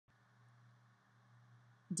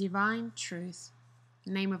Divine Truth.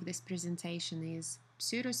 The name of this presentation is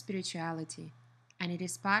Pseudo Spirituality, and it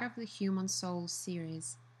is part of the Human Soul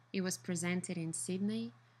series. It was presented in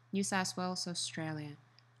Sydney, New South Wales, Australia,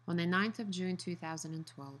 on the 9th of June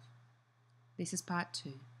 2012. This is part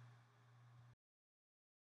 2.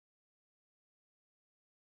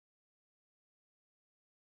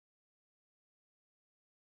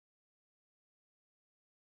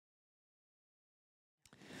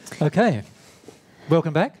 Okay,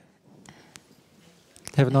 welcome back.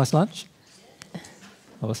 Have a nice lunch.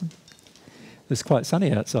 Awesome. It's quite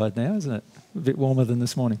sunny outside now, isn't it? A bit warmer than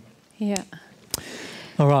this morning. Yeah.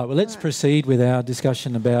 All right, well, let's proceed with our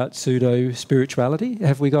discussion about pseudo spirituality.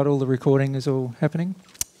 Have we got all the recording is all happening?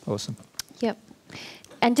 Awesome. Yep.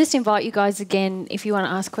 And just invite you guys again, if you want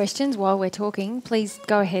to ask questions while we're talking, please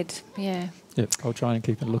go ahead. Yeah. Yep, I'll try and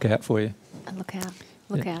keep a lookout for you. And look out.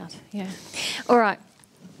 Look out. Yeah. All right.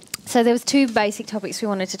 So there was 2 basic topics we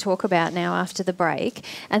wanted to talk about now after the break.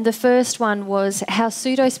 And the first one was how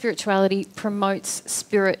pseudo-spirituality promotes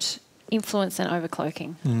spirit influence and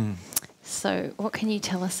overcloaking. So what can you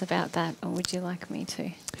tell us about that, or would you like me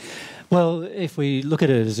to? Well, if we look at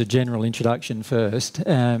it as a general introduction first,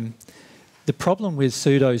 the problem with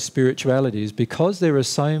pseudo-spirituality is because there are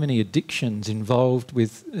so many addictions involved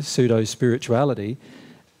with pseudo-spirituality.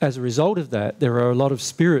 As a result of that, there are a lot of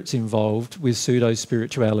spirits involved with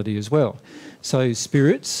pseudo-spirituality as well. So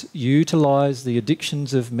spirits utilise the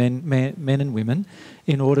addictions of men and women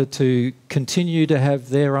in order to continue to have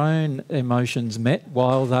their own emotions met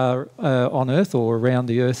while they're on Earth or around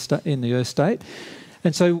the Earth in the Earth state.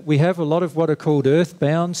 And so we have a lot of what are called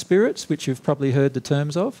earthbound spirits, which you've probably heard the term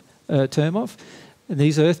of. And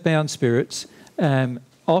these earthbound spirits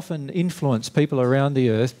often influence people around the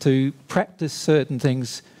Earth to practice certain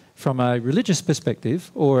things from a religious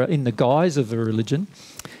perspective or in the guise of a religion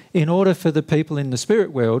in order for the people in the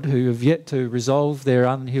spirit world who have yet to resolve their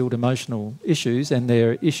unhealed emotional issues and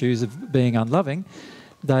their issues of being unloving,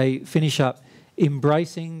 they finish up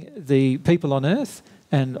embracing the people on Earth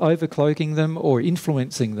and overcloaking them or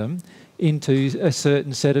influencing them into a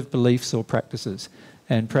certain set of beliefs or practices.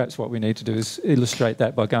 And perhaps what we need to do is illustrate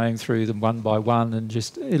that by going through them one by one and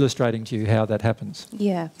just illustrating to you how that happens.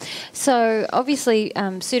 Yeah. So obviously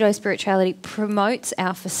pseudo-spirituality promotes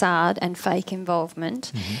our facade and fake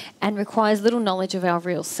involvement and requires little knowledge of our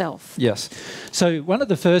real self. Yes. So one of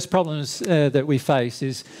the first problems that we face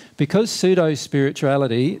is because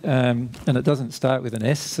pseudo-spirituality, and it doesn't start with an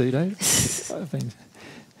S, pseudo.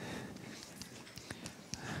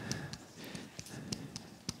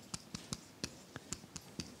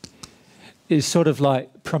 Is sort of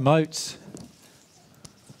like promotes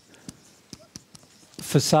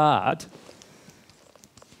facade.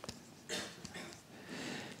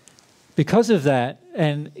 Because of that,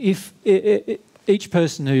 and if each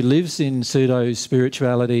person who lives in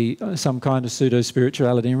pseudo-spirituality, some kind of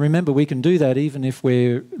pseudo-spirituality, and remember we can do that even if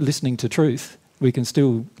we're listening to truth, we can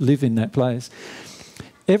still live in that place.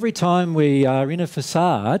 Every time we are in a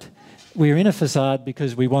facade, we're in a facade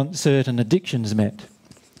because we want certain addictions met.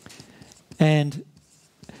 And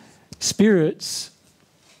spirits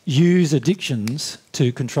use addictions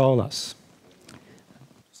to control us.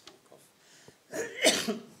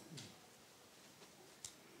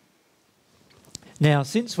 Now,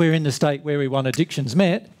 since we're in the state where we want addictions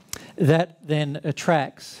met, that then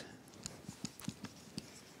attracts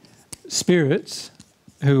spirits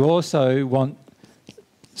who also want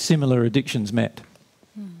similar addictions met.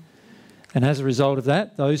 And as a result of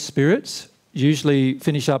that, those spirits usually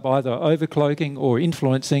finish up either overcloaking or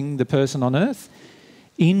influencing the person on Earth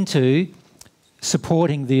into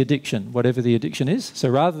supporting the addiction, whatever the addiction is. So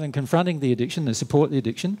rather than confronting the addiction, they support the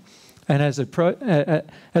addiction. And as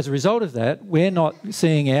a result of that, we're not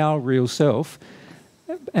seeing our real self.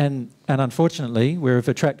 And unfortunately, we've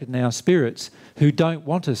attracted now spirits who don't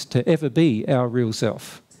want us to ever be our real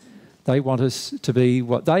self. They want us to be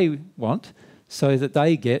what they want so that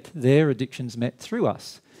they get their addictions met through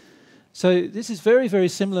us. So this is very, very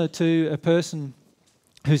similar to a person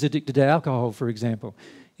who's addicted to alcohol, for example.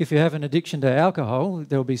 If you have an addiction to alcohol,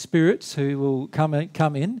 there'll be spirits who will come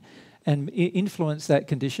in and influence that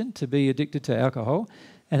condition to be addicted to alcohol.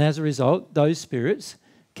 And as a result, those spirits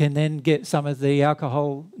can then get some of the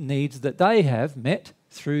alcohol needs that they have met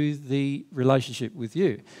through the relationship with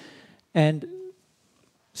you. And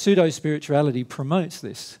pseudo-spirituality promotes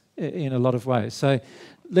this in a lot of ways. So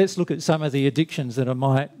let's look at some of the addictions that I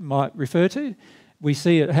might refer to. We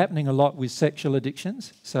see it happening a lot with sexual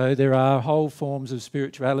addictions. So there are whole forms of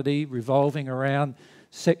spirituality revolving around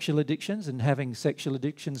sexual addictions and having sexual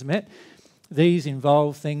addictions met. these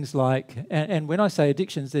involve things like, and when I say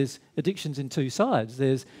addictions, there's addictions in two sides.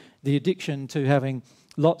 There's the addiction to having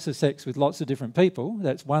lots of sex with lots of different people,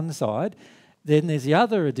 that's one side. Then there's the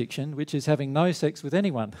other addiction, which is having no sex with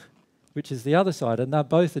anyone, which is the other side, and they're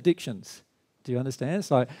both addictions. Do you understand?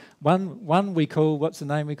 It's like one we call, what's the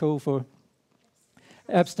name we call for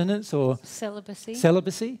abstinence or celibacy?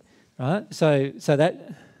 Celibacy, right? So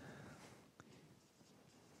that,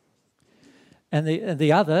 and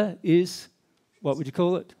the other is, what would you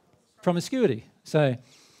call it? Promiscuity. So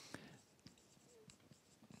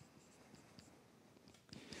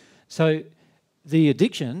the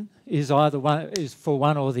addiction is either one, is for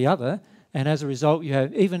one or the other, and as a result, you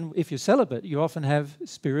have, even if you're celibate, you often have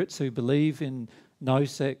spirits who believe in no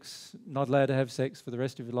sex, not allowed to have sex for the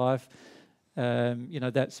rest of your life.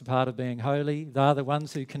 That's a part of being holy. They're the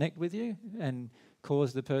ones who connect with you and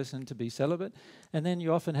cause the person to be celibate. And then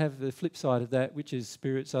you often have the flip side of that, which is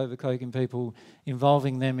spirits overcloaking people,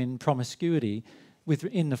 involving them in promiscuity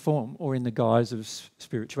in the form or in the guise of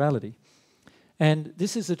spirituality. And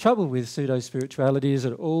this is the trouble with pseudo-spirituality, is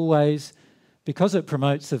it always, because it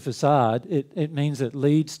promotes the facade, it means it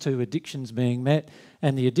leads to addictions being met,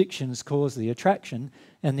 and the addictions cause the attraction,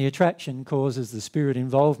 and the attraction causes the spirit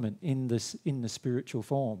involvement in the spiritual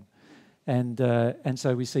form. And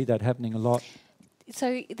so we see that happening a lot.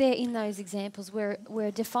 So there, in those examples,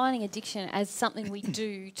 we're defining addiction as something we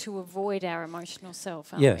do to avoid our emotional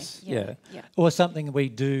self, aren't we? Yes, yeah. Or something we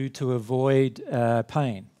do to avoid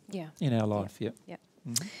pain in our life, yeah.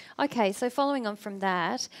 Mm-hmm. Okay, so following on from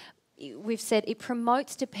that, we've said it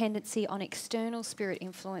promotes dependency on external spirit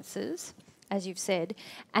influences, as you've said,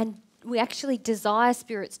 and we actually desire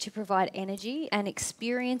spirits to provide energy and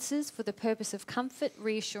experiences for the purpose of comfort,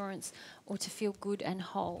 reassurance, or to feel good and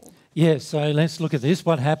whole. Yeah, so let's look at this.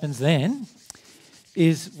 What happens then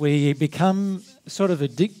is we become sort of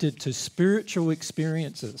addicted to spiritual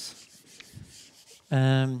experiences.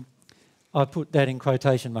 I put that in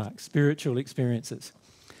quotation marks, spiritual experiences.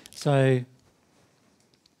 So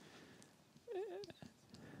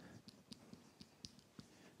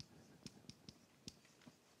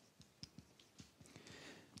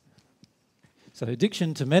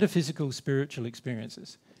addiction to metaphysical spiritual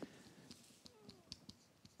experiences.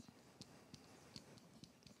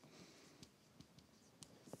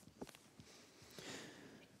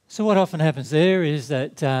 So what often happens there is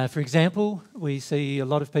that, for example, we see a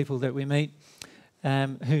lot of people that we meet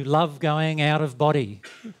who love going out of body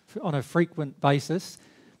on a frequent basis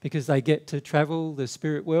because they get to travel the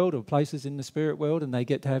spirit world or places in the spirit world, and they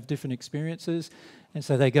get to have different experiences, and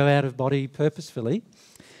so they go out of body purposefully.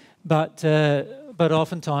 But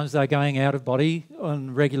oftentimes they're going out of body on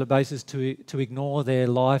a regular basis to ignore their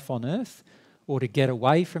life on earth, or to get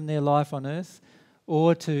away from their life on earth,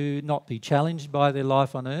 or to not be challenged by their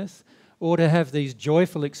life on earth, or to have these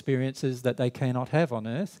joyful experiences that they cannot have on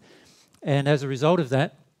earth. And as a result of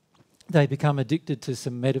that, they become addicted to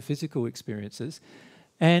some metaphysical experiences.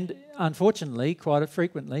 And unfortunately, quite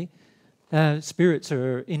frequently, spirits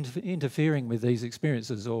are interfering with these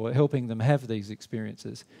experiences or helping them have these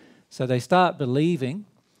experiences. So they start believing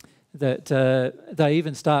that, they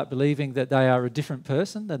even start believing that they are a different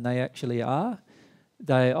person than they actually are.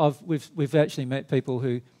 We've actually met people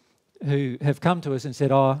who have come to us and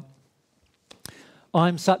said, "Oh,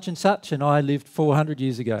 I'm such and such, and I lived 400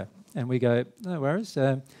 years ago." And we go, "No worries."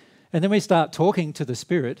 And then we start talking to the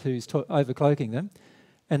spirit who's overcloaking them,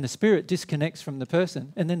 and the spirit disconnects from the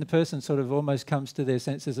person, and then the person sort of almost comes to their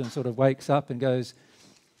senses and sort of wakes up and goes,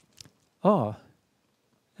 "Oh,"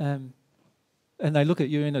 and they look at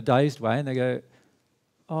you in a dazed way, and they go,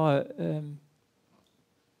 "Oh,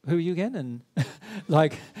 who are you again?" And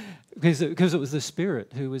like, because it was the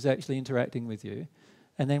spirit who was actually interacting with you,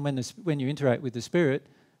 and then when you interact with the spirit,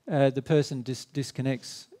 the person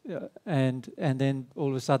disconnects, and then all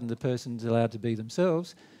of a sudden the person's allowed to be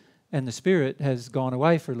themselves, and the spirit has gone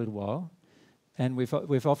away for a little while, and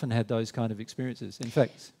we've often had those kind of experiences. In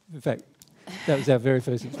fact, that was our very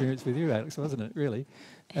first experience with you, Alex, wasn't it? Really,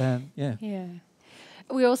 yeah. Yeah.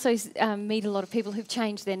 We also meet a lot of people who've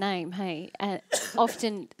changed their name,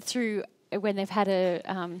 often through when they've had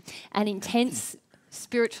an intense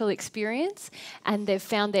spiritual experience and they've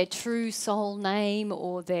found their true soul name,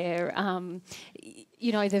 or their,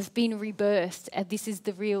 they've been rebirthed and this is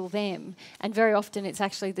the real them. And very often it's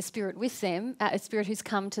actually the spirit with them, a spirit who's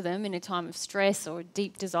come to them in a time of stress or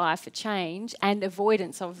deep desire for change and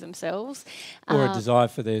avoidance of themselves. Or a desire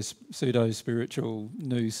for their pseudo-spiritual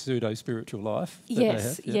life.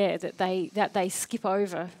 That they skip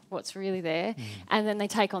over what's really there, and then they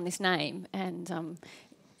take on this name. And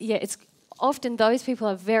it's often those people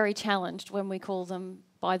are very challenged when we call them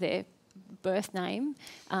by birth name,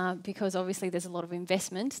 because obviously there's a lot of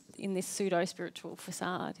investment in this pseudo-spiritual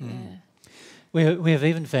facade. Yeah. We have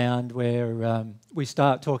even found where we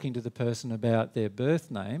start talking to the person about their birth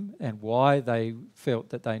name and why they felt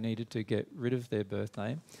that they needed to get rid of their birth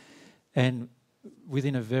name, and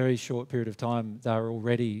within a very short period of time they were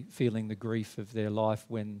already feeling the grief of their life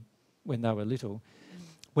when they were little.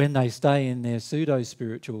 When they stay in their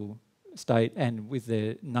pseudo-spiritual state and with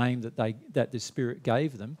their name that the Spirit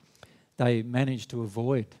gave them, they manage to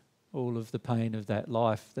avoid all of the pain of that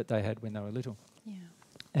life that they had when they were little. Yeah.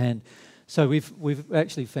 And so we've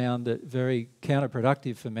actually found it very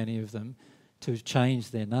counterproductive for many of them to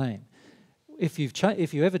change their name. If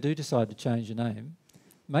you ever do decide to change your name,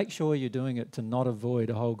 make sure you're doing it to not avoid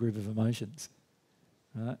a whole group of emotions,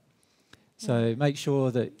 right? So make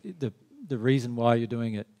sure that the reason why you're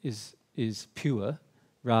doing it is pure,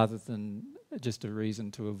 rather than just a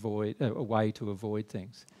reason to avoid a way to avoid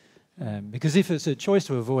things. Because if it's a choice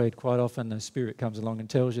to avoid, quite often the Spirit comes along and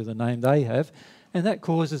tells you the name they have, and that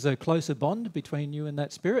causes a closer bond between you and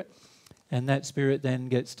that Spirit, and that Spirit then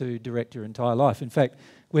gets to direct your entire life. In fact,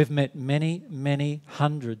 we've met many, many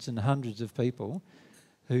hundreds and hundreds of people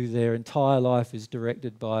who their entire life is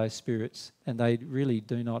directed by spirits, and they really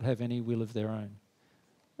do not have any will of their own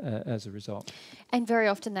as a result. And very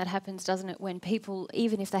often that happens, doesn't it, when people,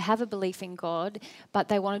 even if they have a belief in God, but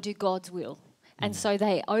they want to do God's will. And so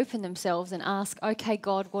they open themselves and ask, okay,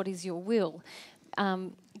 God, what is your will?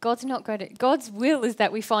 God's will is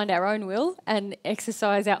that we find our own will and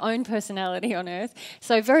exercise our own personality on earth.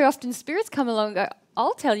 So very often spirits come along and go,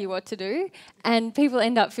 I'll tell you what to do. And people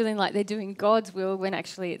end up feeling like they're doing God's will when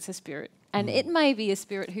actually it's a spirit. And it may be a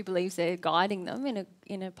spirit who believes they're guiding them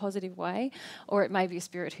in a positive way, or it may be a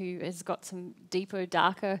spirit who has got some deeper,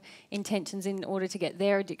 darker intentions in order to get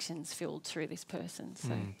their addictions filled through this person.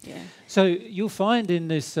 So, yeah. So you'll find in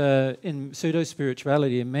this, in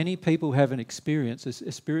pseudo-spirituality, many people have an experience,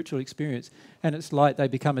 a spiritual experience, and it's like they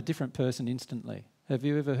become a different person instantly. Have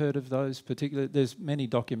you ever heard of those particular? There's many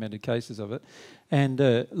documented cases of it.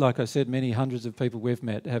 And like I said, many hundreds of people we've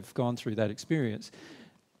met have gone through that experience.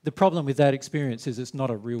 The problem with that experience is it's not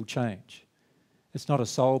a real change. It's not a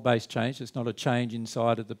soul-based change. It's not a change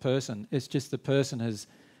inside of the person. It's just the person has...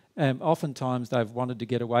 oftentimes they've wanted to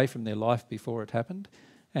get away from their life before it happened,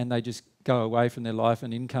 and they just go away from their life,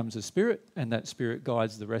 and in comes a spirit, and that spirit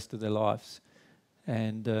guides the rest of their lives.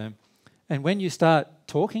 And when you start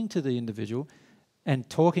talking to the individual and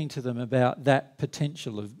talking to them about that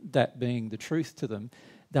potential of that being the truth to them,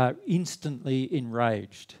 they're instantly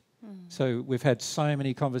enraged. So we've had so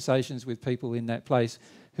many conversations with people in that place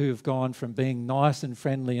who have gone from being nice and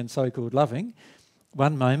friendly and so-called loving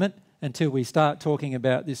one moment until we start talking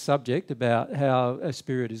about this subject, about how a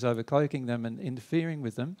spirit is overcloaking them and interfering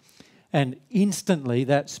with them, and instantly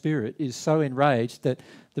that spirit is so enraged that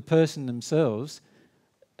the person themselves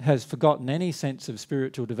has forgotten any sense of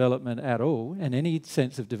spiritual development at all and any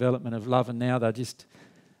sense of development of love, and now they're just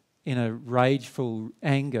in a rageful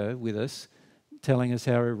anger with us, telling us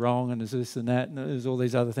how we're wrong and there's this and that and there's all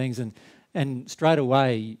these other things, and straight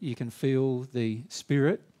away you can feel the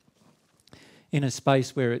spirit in a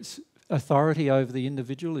space where its authority over the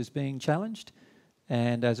individual is being challenged,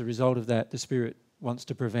 and as a result of that the spirit wants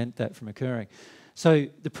to prevent that from occurring. So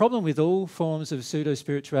the problem with all forms of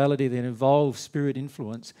pseudo-spirituality that involve spirit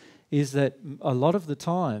influence is that a lot of the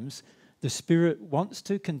times the spirit wants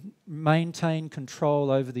to maintain control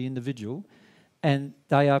over the individual, and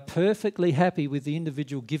they are perfectly happy with the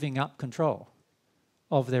individual giving up control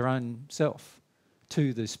of their own self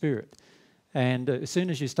to the spirit. And as soon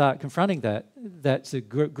as you start confronting that, that's a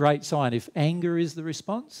great sign. If anger is the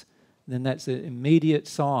response, then that's an immediate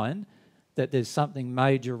sign that there's something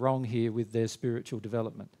major wrong here with their spiritual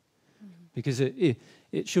development. Because it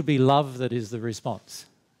should be love that is the response.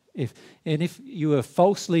 If you are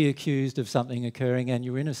falsely accused of something occurring and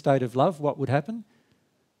you're in a state of love, what would happen?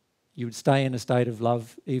 You would stay in a state of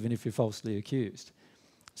love even if you're falsely accused.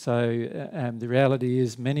 So the reality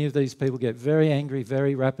is many of these people get very angry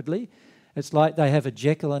very rapidly. It's like they have a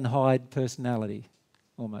Jekyll and Hyde personality,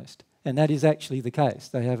 almost. And that is actually the case.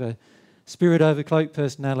 They have a spirit overcloaked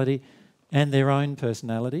personality and their own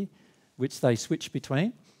personality, which they switch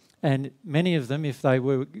between. And many of them, if they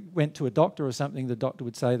went to a doctor or something, the doctor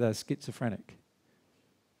would say they're schizophrenic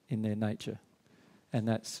in their nature. And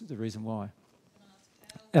that's the reason why.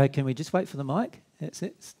 Can we just wait for the mic? That's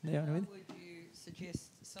it. How would you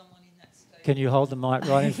suggest someone in that state... Can you hold the mic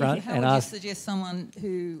right in front How and would ask... you suggest someone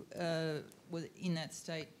who was in that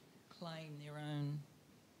state claim their own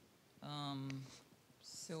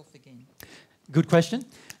self again? Good question.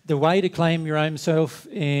 The way to claim your own self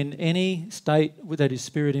in any state that is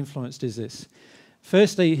spirit influenced is this.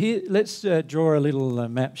 Firstly, here, let's draw a little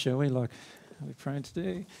map, shall we, like we're prone to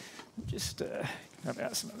do. Just grab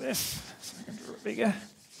out some of this so I can draw it bigger.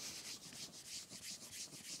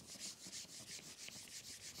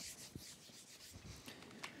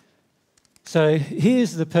 So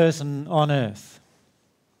here's the person on earth.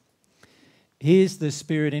 Here's the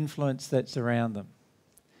spirit influence that's around them.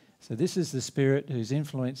 So this is the spirit who's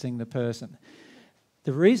influencing the person.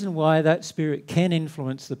 The reason why that spirit can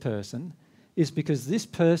influence the person is because this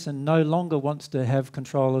person no longer wants to have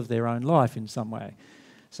control of their own life in some way.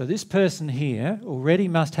 So this person here already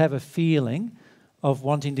must have a feeling of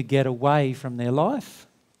wanting to get away from their life.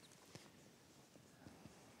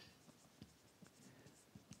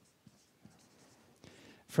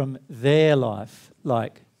 From their life,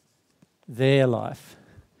 like their life,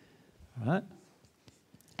 right?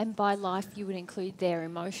 And by life, you would include their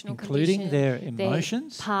emotional Including condition, their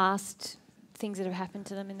emotions, their past, things that have happened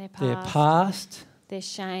to them in their past, their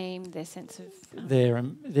shame, their sense of...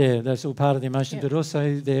 that's all part of the emotions, but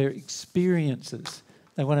also their experiences.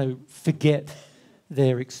 They want to forget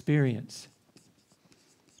their experience.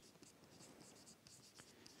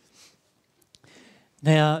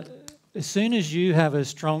 Now, as soon as you have a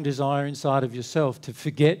strong desire inside of yourself to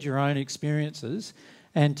forget your own experiences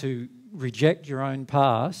and to reject your own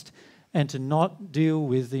past and to not deal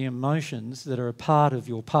with the emotions that are a part of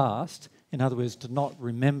your past, in other words, to not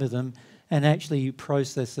remember them and actually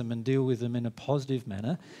process them and deal with them in a positive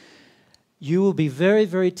manner, you will be very,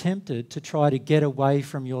 very tempted to try to get away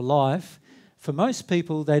from your life. For most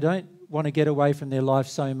people, they don't want to get away from their life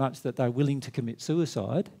so much that they're willing to commit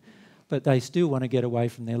suicide, but they still want to get away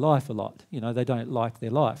from their life a lot. You know, they don't like their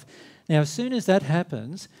life. Now, as soon as that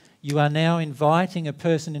happens, you are now inviting a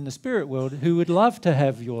person in the spirit world who would love to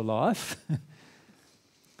have your life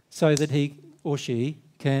so that he or she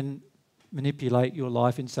can manipulate your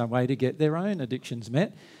life in some way to get their own addictions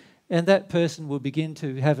met. And that person will begin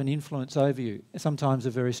to have an influence over you, sometimes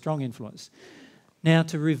a very strong influence. Now,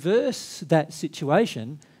 to reverse that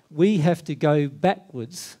situation, we have to go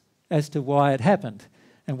backwards as to why it happened.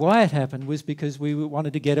 And why it happened was because we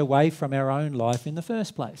wanted to get away from our own life in the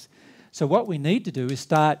first place. So what we need to do is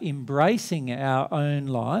start embracing our own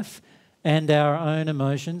life and our own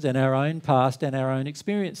emotions and our own past and our own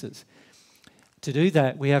experiences. To do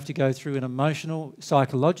that, we have to go through an emotional,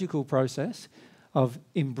 psychological process of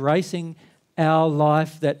embracing our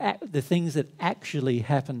life, the things that actually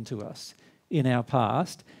happened to us in our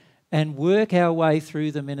past, and work our way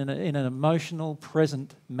through them in an emotional,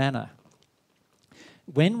 present manner.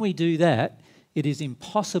 When we do that, it is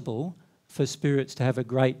impossible for spirits to have a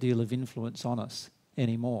great deal of influence on us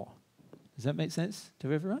anymore. Does that make sense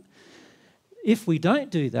to everyone? If we don't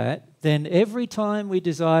do that, then every time we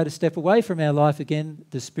desire to step away from our life again,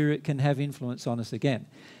 the spirit can have influence on us again.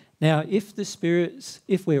 Now, if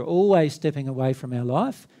we're always stepping away from our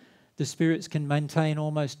life, the spirits can maintain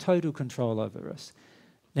almost total control over us.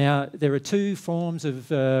 Now, there are two forms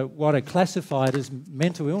of what are classified as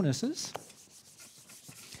mental illnesses.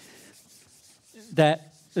 There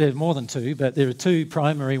are more than two, but there are two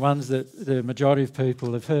primary ones that the majority of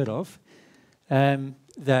people have heard of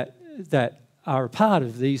that are a part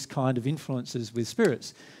of these kind of influences with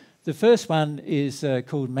spirits. The first one is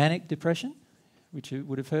called manic depression, which you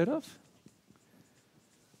would have heard of.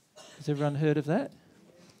 Has everyone heard of that?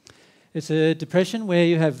 It's a depression where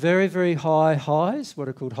you have very, very high highs, what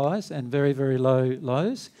are called highs, and very, very low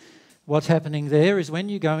lows. What's happening there is when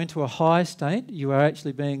you go into a high state, you are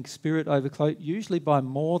actually being spirit overcloaked, usually by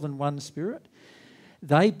more than one spirit.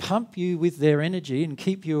 They pump you with their energy and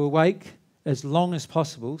keep you awake as long as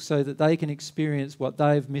possible so that they can experience what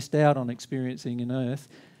they've missed out on experiencing in Earth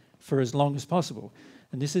for as long as possible.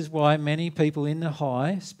 And this is why many people in the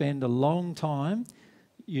high spend a long time,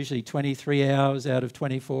 usually 23 hours out of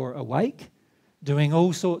 24 awake, doing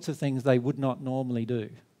all sorts of things they would not normally do.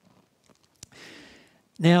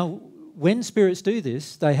 Now, when spirits do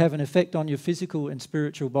this, they have an effect on your physical and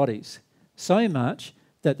spiritual bodies, so much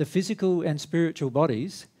that the physical and spiritual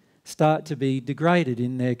bodies start to be degraded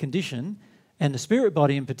in their condition, and the spirit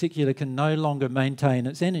body in particular can no longer maintain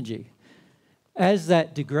its energy. As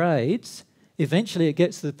that degrades, eventually it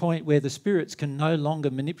gets to the point where the spirits can no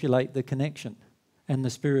longer manipulate the connection, and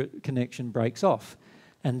the spirit connection breaks off.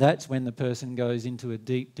 And that's when the person goes into a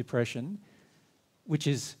deep depression, which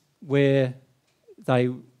is where they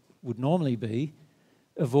would normally be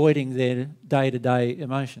avoiding their day-to-day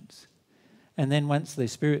emotions. And then once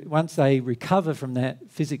they recover from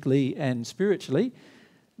that physically and spiritually,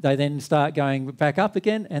 They then start going back up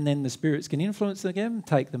again, and then the spirits can influence them again,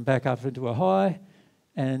 take them back up into a high,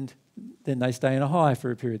 and then they stay in a high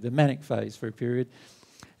for a period, the manic phase for a period.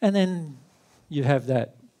 And then you have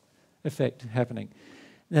that effect happening.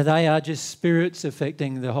 Now, they are just spirits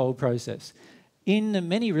affecting the whole process. In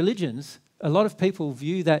many religions, a lot of people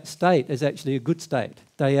view that state as actually a good state.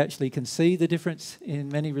 They actually can see the difference in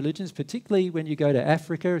many religions, particularly when you go to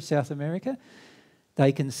Africa or South America.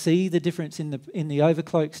 They can see the difference in the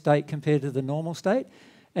overcloaked state compared to the normal state,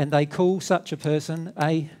 and they call such a person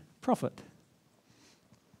a prophet.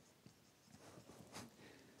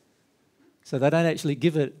 So they don't actually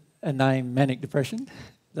give it a name, manic depression.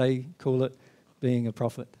 They call it being a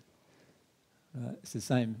prophet. It's the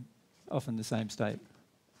same, often the same state.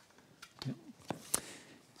 Yep.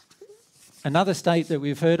 Another state that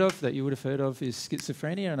we've heard of, that you would have heard of, is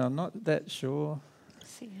schizophrenia, and I'm not that sure.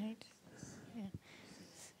 CH. Yeah.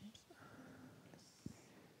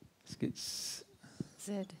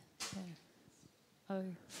 Z. Yeah. O.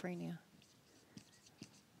 Phrenia.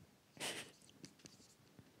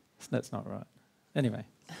 That's not right. Anyway,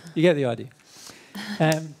 you get the idea.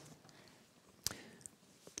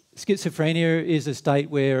 Schizophrenia is a state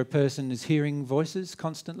where a person is hearing voices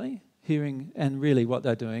constantly, and really what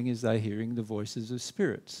they're doing is they're hearing the voices of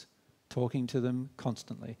spirits, talking to them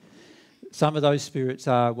constantly. Some of those spirits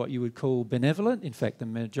are what you would call benevolent. In fact, the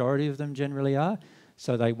majority of them generally are.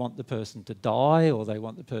 So they want the person to die, or they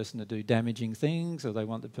want the person to do damaging things, or they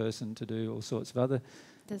want the person to do all sorts of other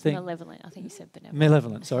There's things. malevolent. I think you said benevolent.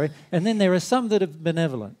 Malevolent, sorry. And then there are some that are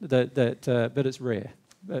benevolent, but it's rare.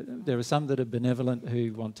 But there are some that are benevolent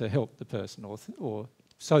who want to help the person, or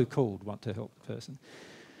so-called want to help the person.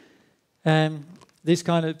 This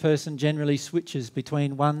kind of person generally switches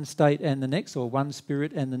between one state and the next, or one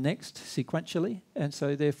spirit and the next sequentially, and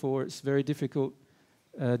so therefore it's very difficult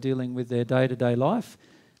dealing with their day-to-day life,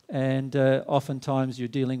 and oftentimes you're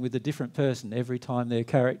dealing with a different person. Every time their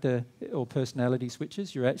character or personality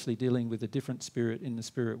switches, you're actually dealing with a different spirit in the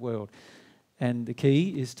spirit world. And the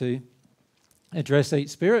key is to address each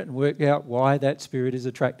spirit and work out why that spirit is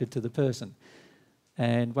attracted to the person.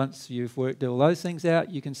 And once you've worked all those things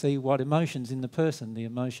out, you can see what emotions in the person, the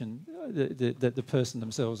emotion that the person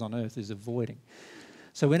themselves on earth is avoiding.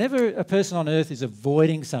 So whenever a person on earth is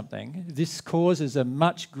avoiding something, this causes a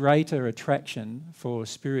much greater attraction for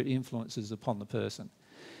spirit influences upon the person.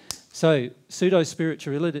 So pseudo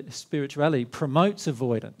spirituality promotes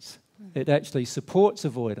avoidance. It actually supports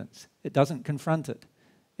avoidance. It doesn't confront it.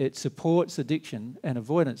 It supports addiction and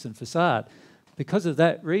avoidance and facade. Because of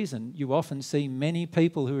that reason, you often see many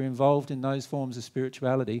people who are involved in those forms of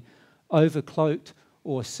spirituality overcloaked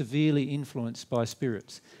or severely influenced by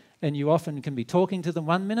spirits. And you often can be talking to them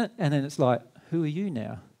 1 minute, and then it's like, who are you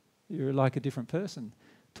now? You're like a different person,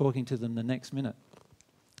 talking to them the next minute.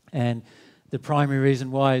 And the primary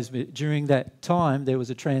reason why is during that time there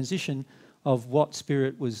was a transition of what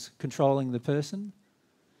spirit was controlling the person,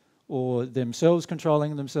 or themselves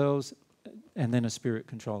controlling themselves, and then a spirit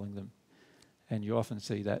controlling them. And you often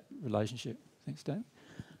see that relationship. Thanks, Dave.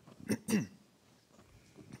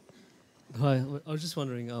 Hi, I was just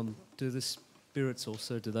wondering, do the spirits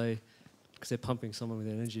also, because they're pumping someone with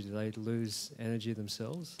energy, do they lose energy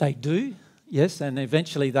themselves? They do, yes, and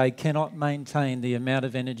eventually they cannot maintain the amount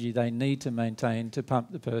of energy they need to maintain to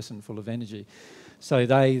pump the person full of energy. So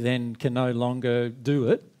they then can no longer do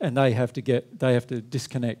it, and they have to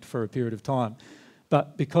disconnect for a period of time.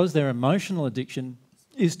 But because their emotional addiction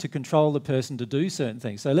is to control the person to do certain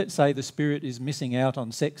things. So let's say the spirit is missing out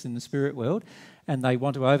on sex in the spirit world, and they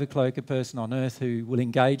want to overcloak a person on earth who will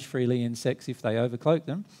engage freely in sex if they overcloak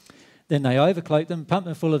them. Then they overcloak them, pump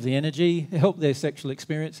them full of the energy, help their sexual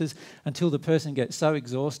experiences until the person gets so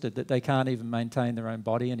exhausted that they can't even maintain their own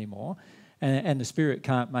body anymore, and the spirit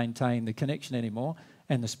can't maintain the connection anymore,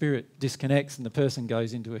 and the spirit disconnects and the person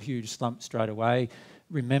goes into a huge slump straight away,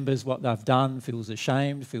 remembers what they've done, feels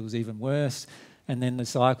ashamed, feels even worse, and then the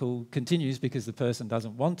cycle continues because the person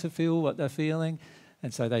doesn't want to feel what they're feeling,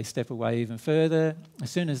 and so they step away even further. As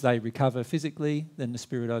soon as they recover physically, then the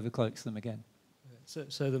spirit overcloaks them again.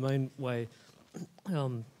 So the main way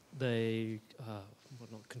they,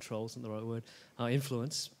 not control isn't the right word,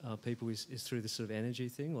 influence people is through this sort of energy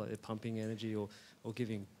thing, like they're pumping energy or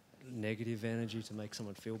giving negative energy to make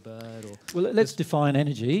someone feel bad? Or well, let's define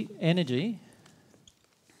energy. Energy.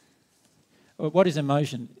 What is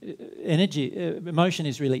emotion? Emotion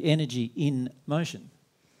is really energy in motion,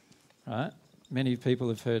 right? Many people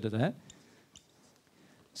have heard of that.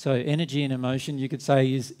 So energy in emotion, you could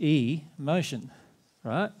say, is emotion,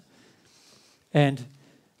 right? And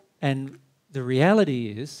the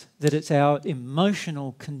reality is that it's our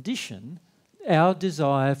emotional condition our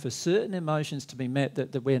desire for certain emotions to be met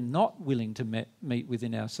that we're not willing to meet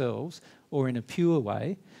within ourselves or in a pure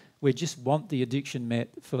way. We just want the addiction met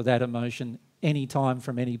for that emotion any time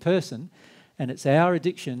from any person. And it's our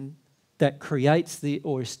addiction that creates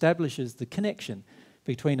or establishes the connection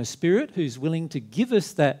between a spirit who's willing to give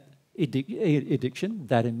us that addiction,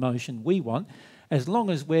 that emotion we want, as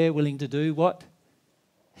long as we're willing to do what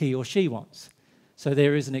he or she wants. So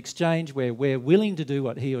there is an exchange where we're willing to do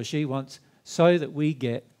what he or she wants so that we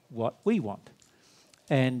get what we want.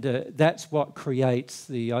 And that's what creates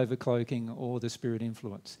the overcloaking or the spirit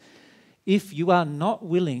influence. If you are not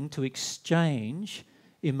willing to exchange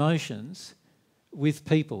emotions with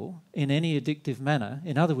people in any addictive manner,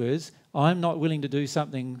 in other words, I'm not willing to do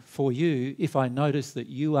something for you if I notice that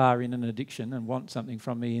you are in an addiction and want something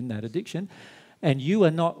from me in that addiction, and you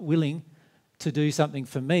are not willing to do something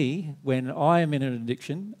for me when I am in an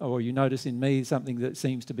addiction, or you notice in me something that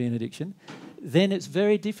seems to be an addiction, then it's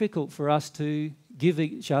very difficult for us to give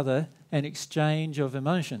each other an exchange of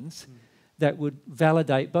emotions that would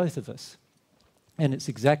validate both of us. And it's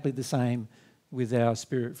exactly the same with our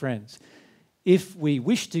spirit friends. If we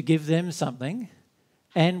wish to give them something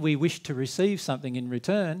and we wish to receive something in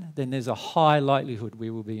return, then there's a high likelihood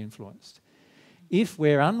we will be influenced. If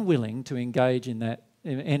we're unwilling to engage in that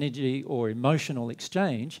energy or emotional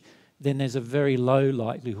exchange, then there's a very low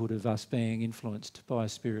likelihood of us being influenced by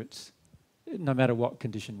spirits, no matter what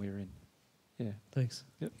condition we're in. Yeah. Thanks.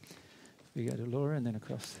 Yep. We go to Laura and then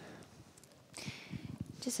across.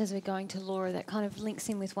 Just as we're going to Laura, that kind of links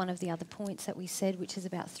in with one of the other points that we said, which is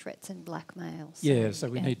about threats and blackmail. So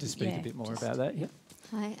we need to speak a bit more about that. Yeah.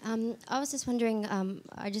 Hi. I was just wondering,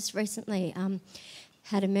 I just recently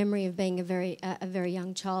had a memory of being a very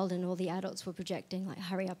young child, and all the adults were projecting, like,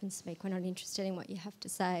 hurry up and speak, we're not interested in what you have to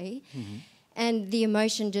say. Mm-hmm. And the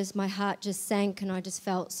emotion my heart just sank, and I just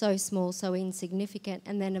felt so small, so insignificant.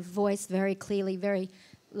 And then a voice, very clearly, very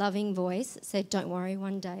loving voice, said, don't worry,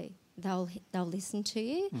 one day they'll listen to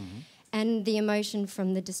you. Mm-hmm. And the emotion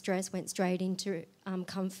from the distress went straight into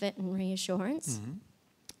comfort and reassurance. Mm-hmm.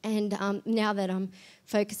 And now that I'm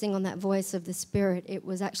focusing on that voice of the spirit, it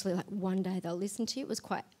was actually like, one day they'll listen to you. It was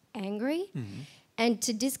quite angry. Mm-hmm. And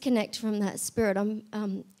to disconnect from that spirit,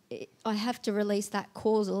 I have to release that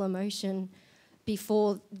causal emotion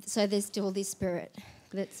before, so there's still this spirit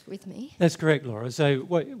that's with me. That's correct, Laura. So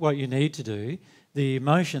what you need to do, the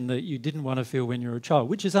emotion that you didn't want to feel when you were a child,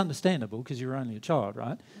 which is understandable because you're only a child,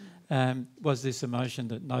 right? Was this emotion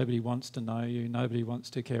that nobody wants to know you, nobody wants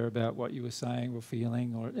to care about what you were saying or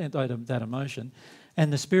feeling, or that emotion.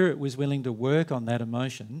 And the spirit was willing to work on that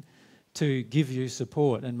emotion to give you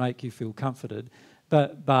support and make you feel comforted.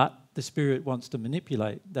 But the spirit wants to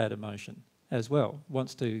manipulate that emotion as well,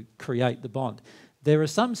 wants to create the bond. There are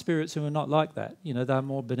some spirits who are not like that. You know, they're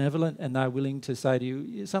more benevolent and they're willing to say to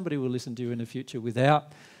you, somebody will listen to you in the future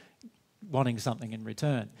without wanting something in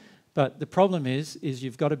return. But the problem is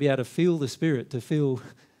you've got to be able to feel the spirit to feel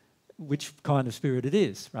which kind of spirit it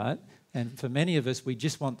is, right? And for many of us, we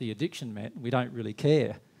just want the addiction met. We don't really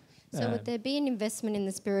care. So would there be an investment in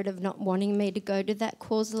the spirit of not wanting me to go to that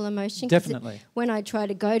causal emotion? Definitely. When I try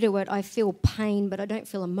to go to it, I feel pain, but I don't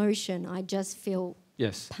feel emotion. I just feel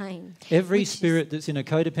pain. Every spirit that's in a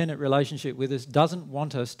codependent relationship with us doesn't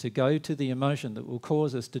want us to go to the emotion that will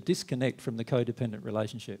cause us to disconnect from the codependent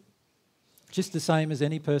relationship. Just the same as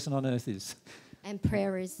any person on earth is. And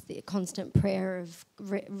prayer is the constant prayer of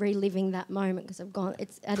reliving that moment because I've gone.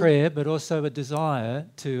 It's prayer, but also a desire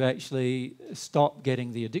to actually stop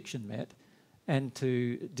getting the addiction met and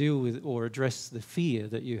to deal with or address the fear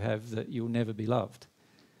that you have that you'll never be loved.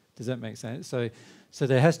 Does that make sense? So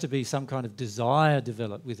there has to be some kind of desire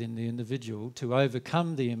developed within the individual to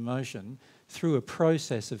overcome the emotion through a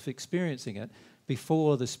process of experiencing it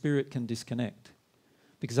before the spirit can disconnect.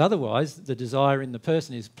 Because otherwise, the desire in the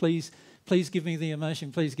person is, please give me the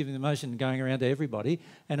emotion, please give me the emotion, going around to everybody.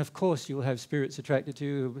 And of course, you'll have spirits attracted to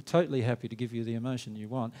you who are totally happy to give you the emotion you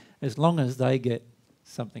want, as long as they get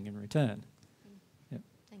something in return. Yep.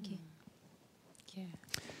 Thank you. Yeah.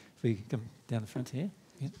 If we come down the front here.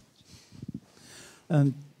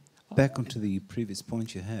 Yep. Back onto the previous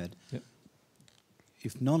point you had. Yep.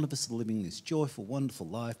 If none of us are living this joyful, wonderful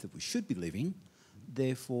life that we should be living,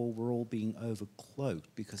 therefore we're all being overcloaked,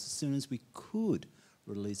 because as soon as we could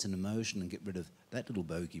release an emotion and get rid of that little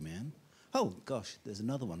bogeyman, oh gosh, there's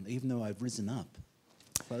another one. Even though I've risen up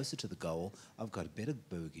closer to the goal, I've got a better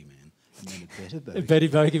bogeyman and then a better bogeyman. A better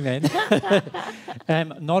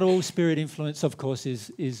bogeyman. Not all spirit influence, of course,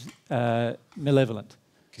 is malevolent.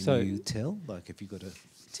 Can you tell? Like, if you got a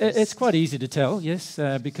test? It's quite easy to tell, yes,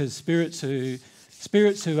 because spirits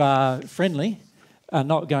who are friendly are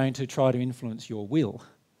not going to try to influence your will.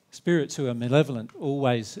 Spirits who are malevolent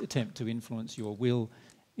always attempt to influence your will.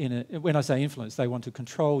 When I say influence, they want to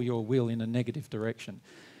control your will in a negative direction.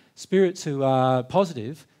 Spirits who are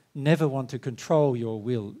positive never want to control your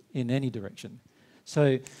will in any direction.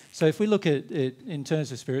 So if we look at it in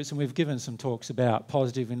terms of spirits, and we've given some talks about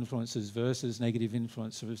positive influences versus negative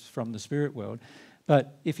influences from the spirit world,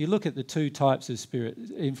 but if you look at the two types of spirit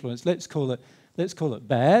influence, let's call it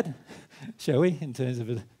bad, shall we, in terms of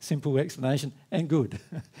a simple explanation, and good.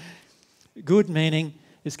 Good meaning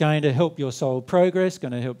it's going to help your soul progress,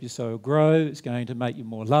 going to help your soul grow, it's going to make you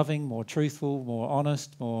more loving, more truthful, more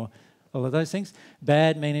honest, more all of those things.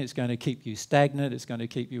 Bad meaning it's going to keep you stagnant, it's going to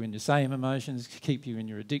keep you in the same emotions, keep you in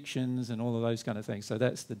your addictions and all of those kind of things. So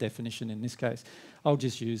that's the definition in this case. I'll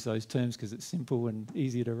just use those terms because it's simple and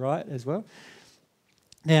easier to write as well.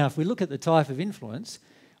 Now, if we look at the type of influence,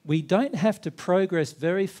 we don't have to progress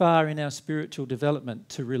very far in our spiritual development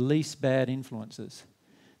to release bad influences.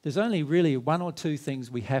 There's only really one or two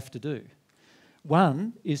things we have to do.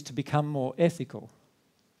 One is to become more ethical.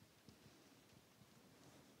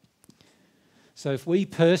 So if we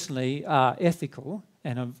personally are ethical,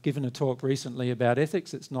 and I've given a talk recently about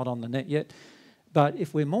ethics, it's not on the net yet, but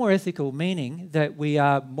if we're more ethical, meaning that we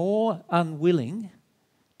are more unwilling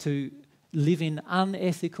to live in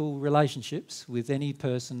unethical relationships with any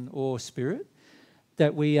person or spirit,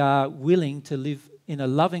 that we are willing to live in a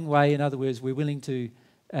loving way, in other words, we're willing to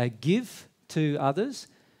give to others,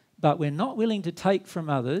 but we're not willing to take from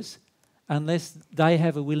others unless they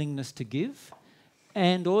have a willingness to give,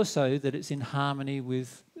 and also that it's in harmony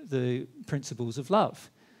with the principles of love.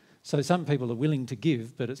 So some people are willing to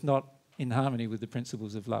give, but it's not in harmony with the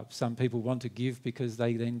principles of love. Some people want to give because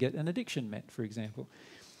they then get an addiction met, for example.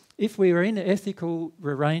 If we are in ethical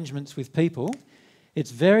arrangements with people,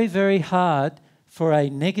 it's very, very hard for a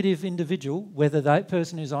negative individual, whether that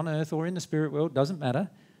person is on earth or in the spirit world, doesn't matter,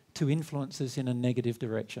 to influence us in a negative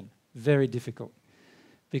direction. Very difficult.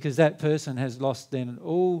 Because that person has lost then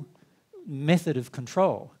all method of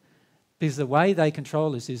control. Because the way they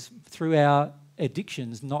control us is through our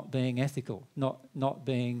addictions not being ethical, not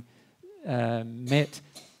being met,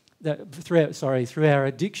 through our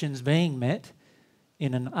addictions being met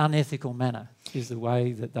in an unethical manner is the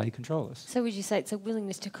way that they control us. So would you say it's a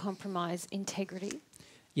willingness to compromise integrity?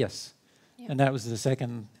 Yes. Yep. And that was the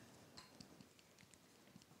second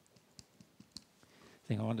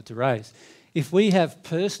thing I wanted to raise. If we have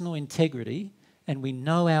personal integrity and we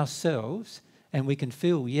know ourselves and we can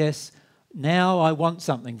feel, yes, now I want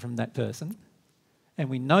something from that person, and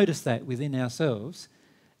we notice that within ourselves,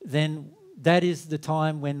 then that is the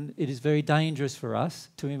time when it is very dangerous for us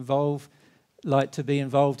to be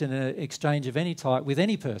involved in an exchange of any type with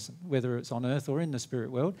any person, whether it's on earth or in the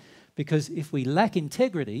spirit world, because if we lack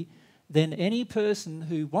integrity, then any person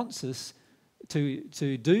who wants us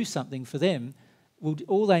to do something for them,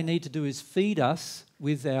 all they need to do is feed us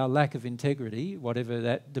with our lack of integrity, whatever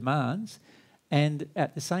that demands, and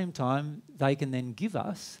at the same time, they can then give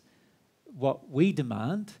us what we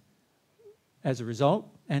demand as a result,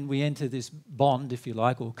 and we enter this bond, if you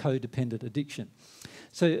like, or codependent addiction.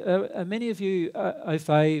 So many of you au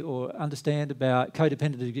fait or understand about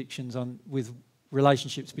codependent addictions with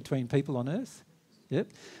relationships between people on earth? Yep.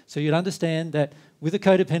 So you'd understand that with a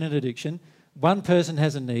codependent addiction, one person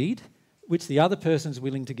has a need which the other person's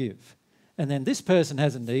willing to give. And then this person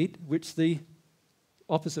has a need which the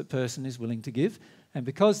opposite person is willing to give. And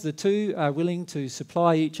because the two are willing to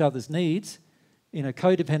supply each other's needs in a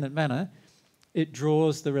codependent manner, it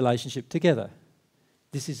draws the relationship together.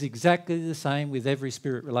 This is exactly the same with every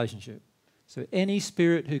spirit relationship. So any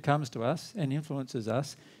spirit who comes to us and influences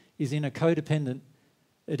us is in a codependent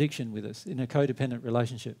addiction with us, in a codependent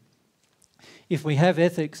relationship. If we have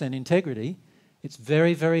ethics and integrity, it's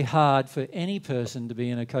very, very hard for any person to be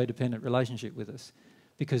in a codependent relationship with us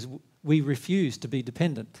because we refuse to be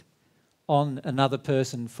dependent on another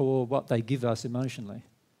person for what they give us emotionally.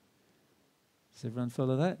 Does everyone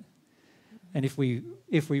follow that? And if we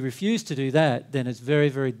refuse to do that, then it's very,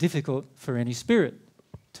 very difficult for any spirit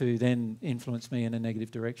to then influence me in a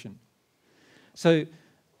negative direction. So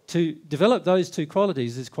to develop those two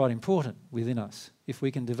qualities is quite important within us. If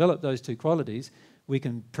we can develop those two qualities, we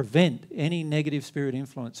can prevent any negative spirit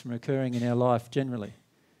influence from occurring in our life generally.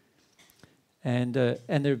 And there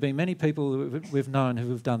have been many people we've known who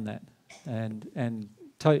have done that and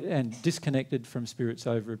disconnected from spirits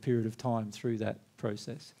over a period of time through that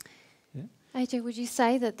process. Yeah. AJ, would you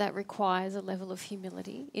say that requires a level of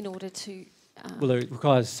humility in order to... Well, it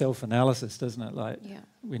requires self-analysis, doesn't it? Like, yeah.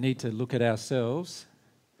 We need to look at ourselves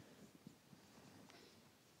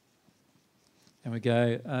And we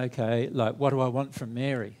go, okay, like, what do I want from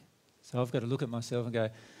Mary? So I've got to look at myself and go,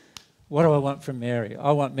 what do I want from Mary?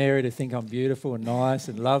 I want Mary to think I'm beautiful and nice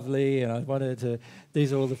and lovely, and I want her to,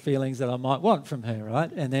 these are all the feelings that I might want from her,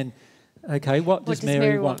 right? And then, okay, what does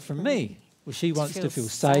Mary want from me? Well, she wants to feel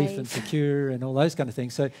safe and secure and all those kind of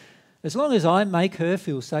things. So as long as I make her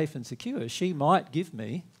feel safe and secure, she might give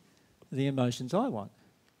me the emotions I want.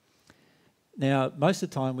 Now, most of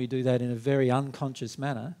the time we do that in a very unconscious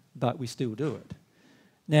manner, but we still do it.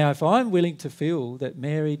 Now, if I'm willing to feel that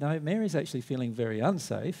Mary's actually feeling very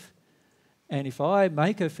unsafe, and if I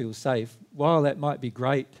make her feel safe, while that might be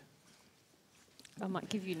great, I might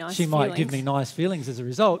give you nice she feelings. might give me nice feelings as a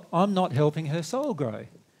result, I'm not helping her soul grow.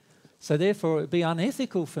 So therefore, it would be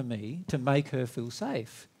unethical for me to make her feel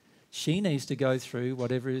safe. She needs to go through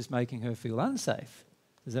whatever is making her feel unsafe.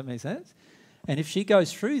 Does that make sense? And if she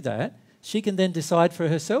goes through that, she can then decide for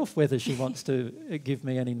herself whether she wants to give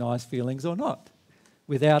me any nice feelings or not,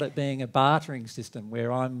 without it being a bartering system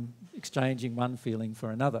where I'm exchanging one feeling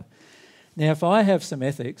for another. Now, if I have some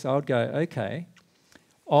ethics, I would go, okay,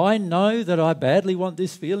 I know that I badly want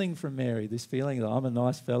this feeling from Mary, this feeling that I'm a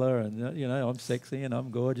nice fella and, you know, I'm sexy and I'm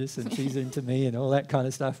gorgeous and she's into me and all that kind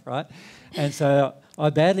of stuff, right? And so I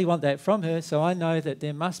badly want that from her, so I know that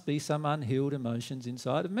there must be some unhealed emotions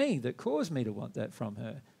inside of me that cause me to want that from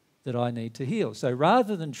her, that I need to heal. So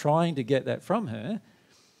rather than trying to get that from her,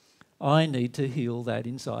 I need to heal that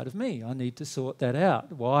inside of me. I need to sort that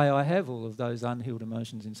out, why I have all of those unhealed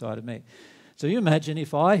emotions inside of me. So you imagine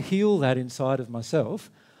if I heal that inside of myself,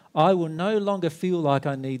 I will no longer feel like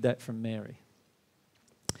I need that from Mary.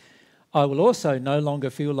 I will also no longer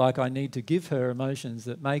feel like I need to give her emotions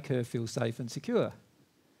that make her feel safe and secure.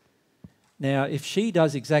 Now, if she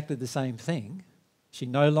does exactly the same thing, she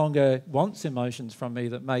no longer wants emotions from me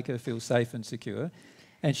that make her feel safe and secure,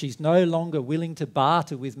 and she's no longer willing to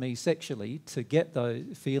barter with me sexually to get the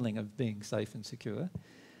feeling of being safe and secure,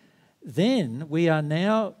 then we are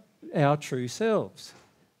now our true selves.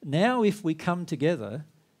 Now if we come together,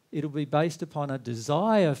 it'll be based upon a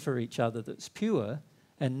desire for each other that's pure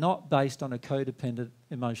and not based on a codependent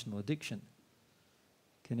emotional addiction.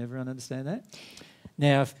 Can everyone understand that?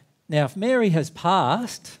 Now if Mary has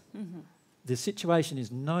passed, the situation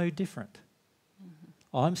is no different.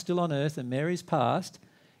 I'm still on earth and Mary's passed.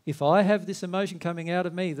 If I have this emotion coming out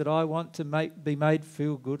of me that I want to be made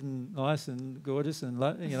feel good and nice and gorgeous and,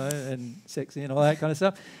 you know, and sexy and all that kind of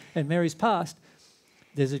stuff, and Mary's passed,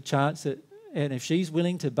 there's a chance that, and if she's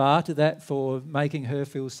willing to barter that for making her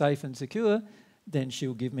feel safe and secure, then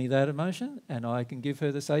she'll give me that emotion and I can give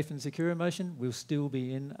her the safe and secure emotion. We'll still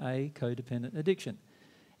be in a codependent addiction.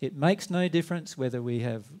 It makes no difference whether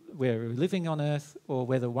we're living on earth or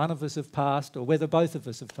whether one of us have passed or whether both of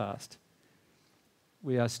us have passed.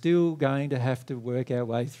 We are still going to have to work our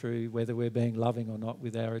way through whether we're being loving or not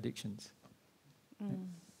with our addictions.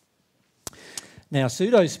 Now,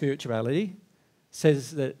 pseudo spirituality says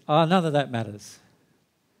that, none of that matters.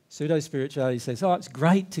 Pseudo spirituality says, it's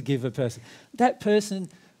great to give a person. That person,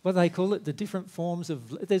 what do they call it? The different forms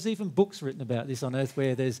of, there's even books written about this on earth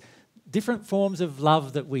where there's different forms of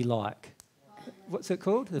love that we like. What's it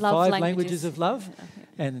called? The Love 5 languages of love.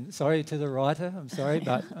 And sorry to the writer, I'm sorry,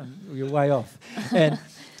 but you're way off.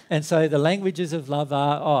 And so the languages of love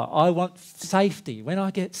are, I want safety. When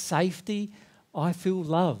I get safety, I feel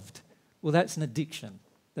loved. Well, that's an addiction.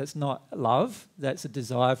 That's not love. That's a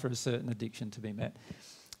desire for a certain addiction to be met.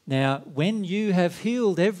 Now, when you have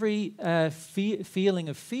healed every feeling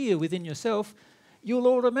of fear within yourself, you'll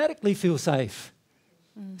automatically feel safe.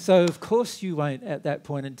 So, of course, you won't, at that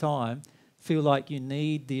point in time, feel like you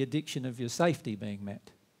need the addiction of your safety being met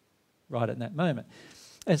right at that moment.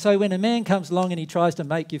 And so when a man comes along and he tries to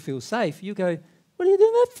make you feel safe, you go, what are you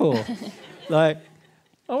doing that for? Like,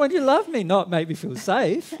 I want you to love me, not make me feel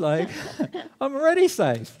safe. Like, I'm already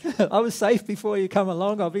safe. I was safe before you come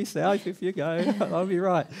along. I'll be safe if you go. I'll be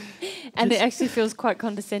right. And it actually feels quite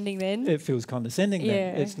condescending then. It feels condescending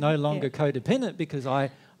then. It's no longer codependent because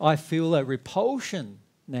I feel a repulsion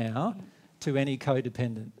now to any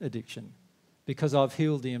codependent addiction because I've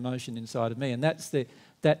healed the emotion inside of me. And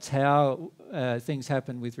that's how things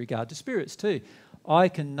happen with regard to spirits too. I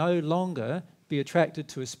can no longer be attracted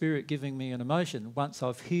to a spirit giving me an emotion once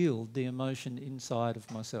I've healed the emotion inside of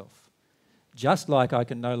myself. Just like I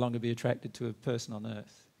can no longer be attracted to a person on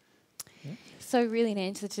earth. Yeah? So really in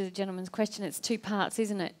answer to the gentleman's question, it's 2 parts,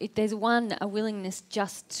 isn't it? If there's one, a willingness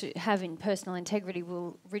just to have in personal integrity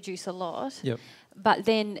will reduce a lot. Yep. But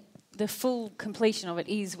then the full completion of it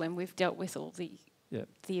is when we've dealt with all the Yeah.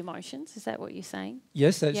 the emotions. Is that what you're saying?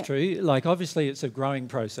 Yes, that's Yep. true. Like, obviously, it's a growing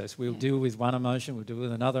process. We'll deal with one emotion, we'll deal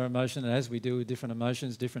with another emotion, and as we deal with different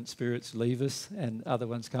emotions, different spirits leave us and other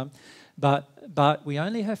ones come. But we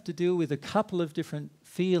only have to deal with a couple of different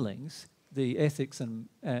feelings, the ethics and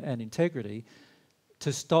integrity,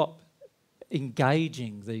 to stop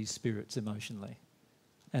engaging these spirits emotionally.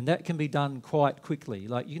 And that can be done quite quickly.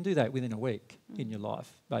 Like, you can do that within a week in your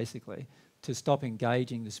life, basically, to stop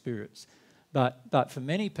engaging the spirits. But for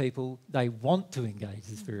many people, they want to engage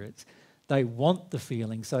the spirits. They want the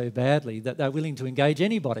feeling so badly that they're willing to engage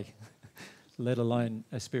anybody, let alone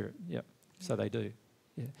a spirit. Yep. So they do.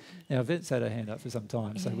 Yeah. Now, Yvette's had her hand up for some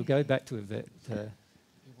time, so we'll go back to Yvette.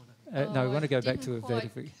 No, we want to go back to Yvette.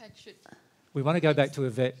 If we want to go back to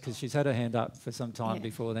Yvette because she's had her hand up for some time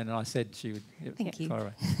before then, and I said she would. Yep, Thank you.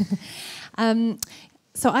 fire away.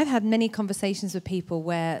 So I've had many conversations with people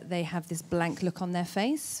where they have this blank look on their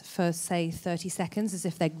face for, say, 30 seconds, as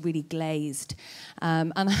if they're really glazed.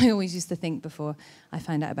 And I always used to think before I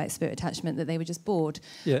found out about spirit attachment that they were just bored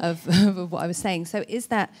of what I was saying. So is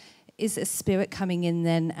a spirit coming in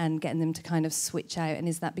then and getting them to kind of switch out, and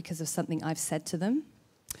is that because of something I've said to them?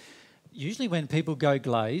 Usually when people go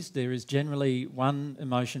glazed, there is generally one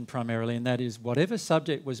emotion primarily, and that is whatever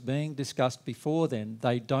subject was being discussed before then,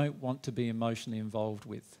 they don't want to be emotionally involved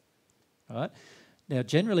with. Right? Now,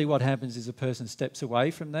 generally what happens is a person steps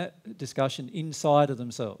away from that discussion inside of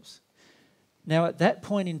themselves. Now, at that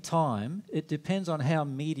point in time, it depends on how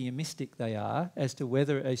mediumistic they are as to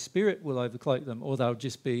whether a spirit will overcloak them or they'll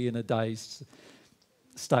just be in a dazed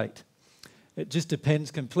state. It just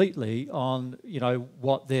depends completely on,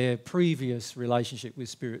 what their previous relationship with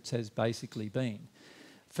spirits has basically been.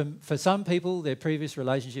 For some people, their previous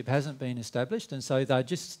relationship hasn't been established, and so they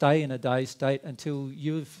just stay in a dazed state until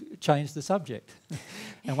you've changed the subject.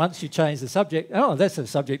 And once you change the subject, that's a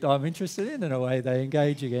subject I'm interested in a way, they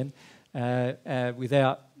engage again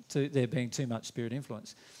without there being too much spirit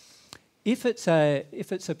influence. If it's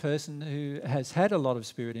a person who has had a lot of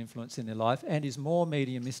spirit influence in their life and is more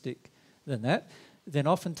mediumistic than that, then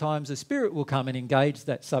oftentimes a spirit will come and engage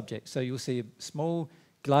that subject. So you'll see a small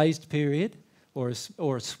glazed period or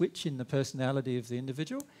a switch in the personality of the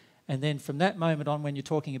individual, and then from that moment on, when you're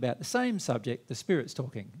talking about the same subject, the spirit's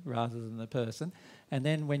talking rather than the person. And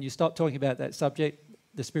then when you stop talking about that subject,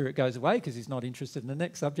 the spirit goes away because he's not interested in the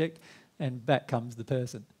next subject, and back comes the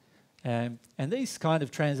person. And these kind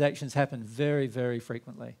of transactions happen very, very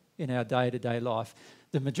frequently in our day-to-day life.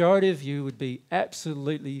 The majority of you would be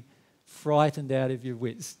absolutely frightened out of your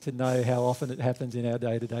wits to know how often it happens in our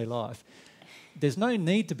day-to-day life. There's no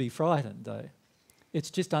need to be frightened, though. It's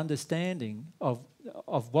just understanding of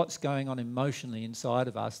what's going on emotionally inside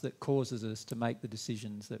of us that causes us to make the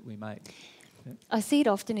decisions that we make. Yeah. I see it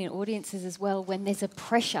often in audiences as well when there's a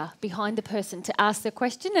pressure behind the person to ask the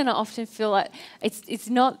question, and I often feel like it's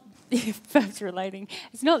not perhaps relating.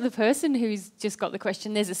 It's not the person who's just got the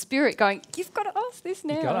question. There's a spirit going, you've got to ask this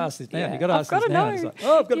now. You've got to ask this now. Yeah. You've got to ask this now. It's like,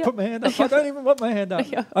 I've got to put my hand up. I don't even want my hand up.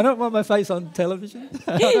 I don't want my face on television.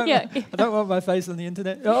 I don't want my face on the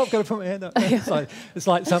internet. I've got to put my hand up. It's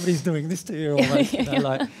like somebody's doing this to you almost.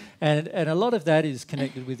 And a lot of that is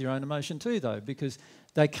connected with your own emotion too, though, because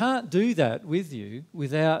they can't do that with you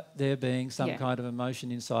without there being some kind of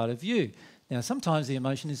emotion inside of you. Now, sometimes the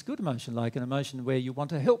emotion is good emotion, like an emotion where you want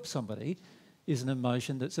to help somebody is an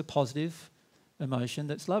emotion that's a positive emotion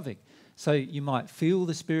that's loving. So you might feel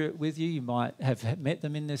the spirit with you, you might have met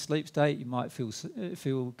them in their sleep state, you might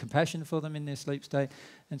feel compassion for them in their sleep state,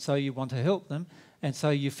 and so you want to help them, and so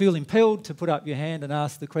you feel impelled to put up your hand and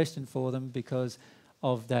ask the question for them because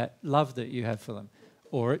of that love that you have for them.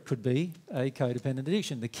 Or it could be a codependent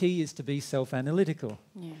addiction. The key is to be self-analytical.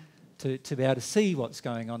 Yeah. To be able to see what's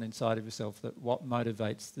going on inside of yourself, that what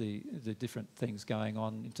motivates the different things going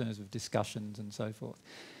on in terms of discussions and so forth.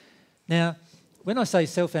 Now, when I say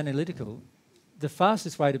self-analytical, the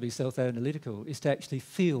fastest way to be self-analytical is to actually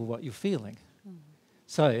feel what you're feeling. Mm.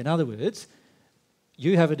 So, in other words,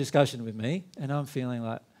 you have a discussion with me and I'm feeling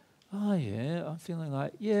like, I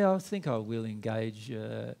think I will engage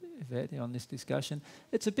Yvette on this discussion.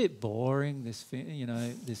 It's a bit boring, this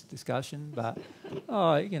discussion, but,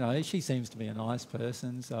 she seems to be a nice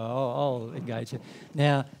person, so I'll engage her.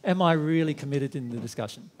 Now, am I really committed in the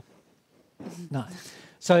discussion? No.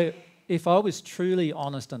 So if I was truly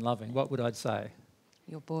honest and loving, what would I say?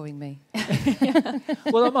 You're boring me.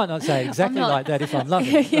 Well, I might not say exactly like that if I'm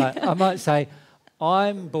loving. I might say,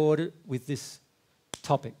 I'm bored with this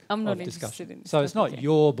topic I'm not of interested discussion. in this So it's not topic.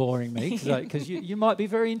 you're boring me, because you might be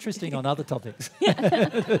very interesting on other topics.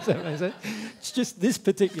 Does that make sense? It's just this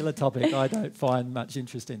particular topic I don't find much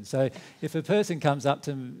interest in. So if a person comes up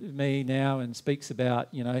to me now and speaks about,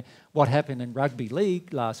 what happened in rugby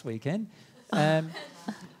league last weekend, I'm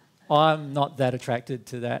not that attracted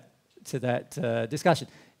to that discussion.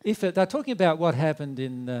 If they're talking about what happened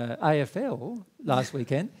in AFL last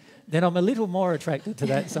weekend, then I'm a little more attracted to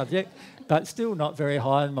that subject, but still not very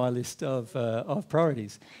high on my list of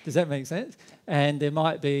priorities. Does that make sense? And there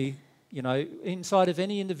might be, inside of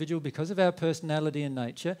any individual, because of our personality and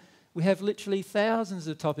nature, we have literally thousands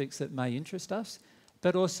of topics that may interest us,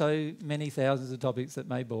 but also many thousands of topics that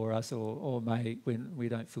may bore us or may, when we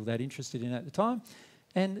don't feel that interested in at the time.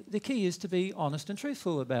 And the key is to be honest and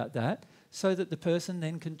truthful about that, so that the person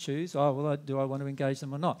then can choose, do I want to engage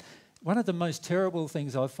them or not? One of the most terrible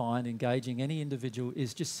things I find engaging any individual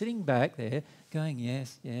is just sitting back there going,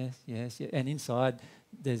 yes, yes, yes, yes. And inside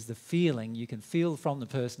there's the feeling, you can feel from the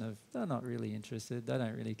person of, they're not really interested, they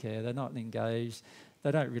don't really care, they're not engaged,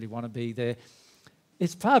 they don't really want to be there.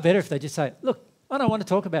 It's far better if they just say, look, I don't want to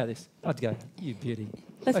talk about this. I'd go, you beauty.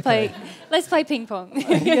 Let's play ping pong.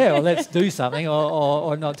 Yeah, or let's do something,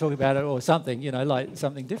 or not talk about it, or something, like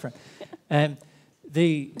something different. And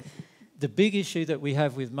the big issue that we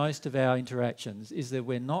have with most of our interactions is that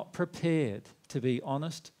we're not prepared to be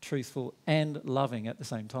honest, truthful, and loving at the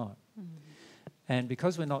same time. And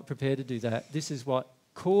because we're not prepared to do that, this is what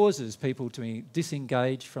causes people to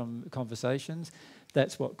disengage from conversations.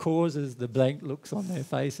 That's what causes the blank looks on their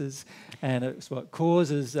faces, and it's what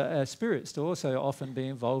causes spirits to also often be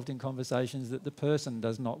involved in conversations that the person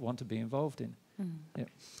does not want to be involved in. Yeah.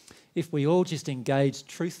 If we all just engaged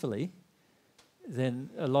truthfully, then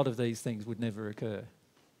a lot of these things would never occur.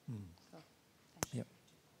 Yep.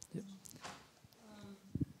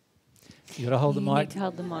 You've got to hold the mic. You need to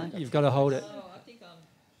hold the mic. You've got to hold it. I think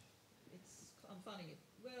I'm finding it,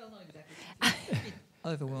 well, not exactly, a bit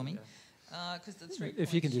overwhelming. Because the three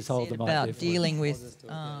If you can points just hold said the mic there about for dealing with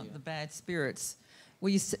the bad spirits,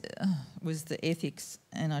 well, was the ethics,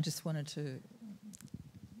 and I just wanted to.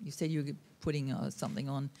 You said you were putting something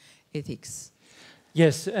on ethics.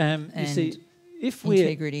 Yes, you see, if we're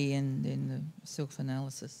integrity and the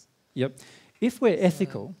self-analysis. Yep. If we're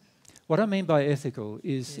ethical, what I mean by ethical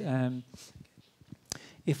is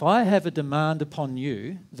if I have a demand upon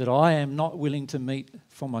you that I am not willing to meet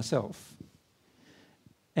for myself,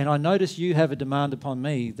 and I notice you have a demand upon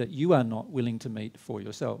me that you are not willing to meet for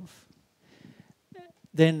yourself,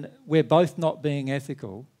 then we're both not being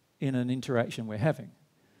ethical in an interaction we're having.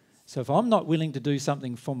 So if I'm not willing to do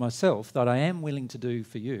something for myself that I am willing to do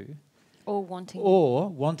for you, or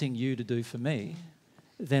wanting you to do for me,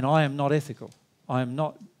 then I am not ethical. I am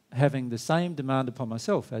not having the same demand upon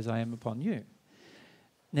myself as I am upon you.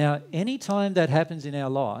 Now, any time that happens in our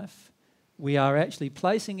life, we are actually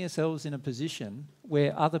placing ourselves in a position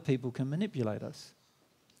where other people can manipulate us.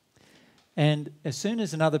 And as soon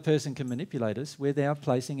as another person can manipulate us, we're now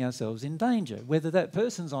placing ourselves in danger. Whether that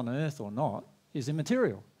person's on earth or not is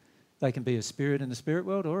immaterial. They can be a spirit in the spirit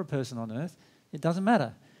world or a person on earth. It doesn't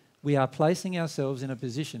matter. We are placing ourselves in a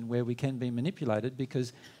position where we can be manipulated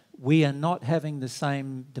because we are not having the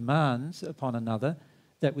same demands upon another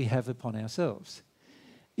that we have upon ourselves.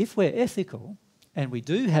 If we're ethical and we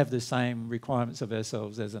do have the same requirements of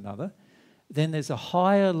ourselves as another, then there's a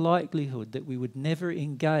higher likelihood that we would never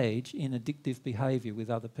engage in addictive behaviour with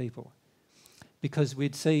other people. Because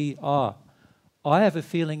we'd see, I have a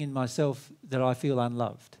feeling in myself that I feel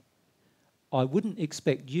unloved. I wouldn't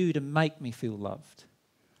expect you to make me feel loved.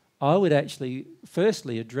 I would actually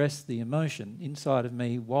firstly address the emotion inside of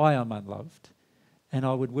me why I'm unloved, and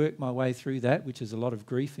I would work my way through that, which is a lot of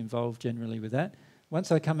grief involved generally with that.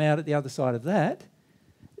 Once I come out at the other side of that,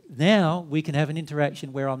 now we can have an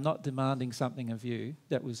interaction where I'm not demanding something of you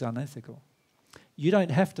that was unethical. You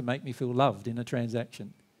don't have to make me feel loved in a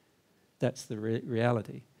transaction. That's the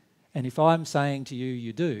reality. And if I'm saying to you,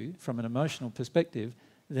 you do, from an emotional perspective,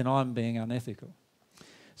 then I'm being unethical.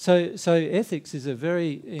 So ethics is a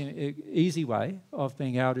very easy way of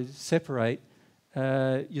being able to separate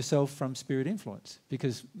yourself from spirit influence,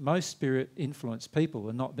 because most spirit influence people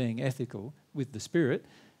are not being ethical with the spirit,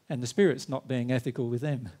 and the spirit's not being ethical with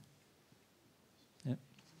them. Yep.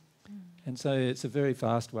 And so it's a very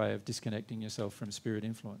fast way of disconnecting yourself from spirit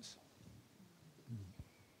influence.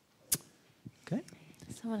 Okay.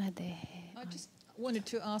 Someone had their hair. I just wanted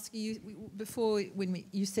to ask you before when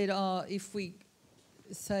you said, if we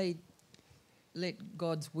say let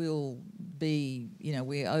God's will be,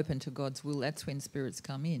 we're open to God's will, that's when spirits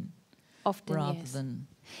come in. Often, rather yes. than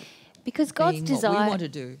because God's being desire. what we want to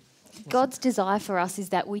do. God's desire for us is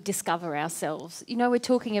that we discover ourselves. You know, we're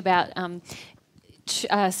talking about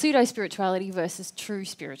pseudo spirituality versus true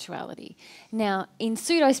spirituality. Now, in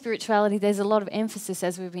pseudo spirituality, there's a lot of emphasis,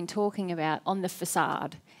 as we've been talking about, on the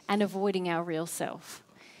facade and avoiding our real self.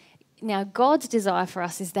 Now, God's desire for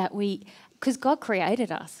us is that because God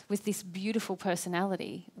created us with this beautiful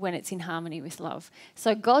personality when it's in harmony with love.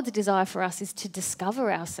 So God's desire for us is to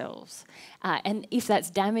discover ourselves. And if that's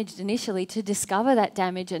damaged initially, to discover that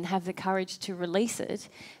damage and have the courage to release it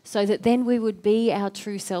so that then we would be our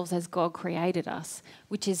true selves as God created us,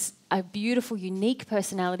 which is a beautiful, unique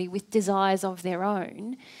personality with desires of their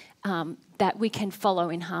own that we can follow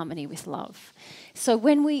in harmony with love. So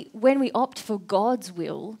when we opt for God's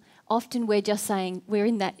will, often we're just saying we're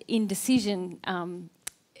in that indecision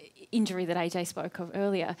injury that AJ spoke of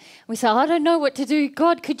earlier. We say, I don't know what to do.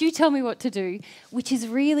 God, could you tell me what to do? Which is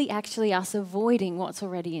really actually us avoiding what's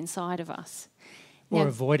already inside of us. Or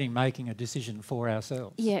avoiding making a decision for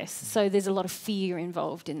ourselves. Yes, so there's a lot of fear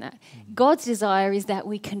involved in that. God's desire is that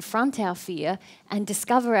we confront our fear and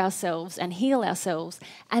discover ourselves and heal ourselves,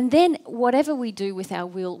 and then whatever we do with our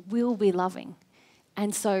will be loving.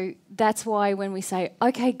 And so that's why when we say,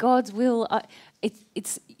 okay, God's will,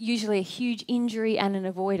 it's usually a huge injury and an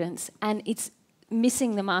avoidance, and it's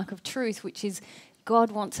missing the mark of truth, which is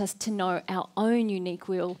God wants us to know our own unique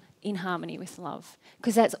will in harmony with love,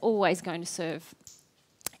 because that's always going to serve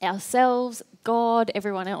ourselves, God,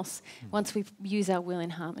 everyone else, once we use our will in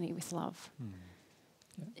harmony with love.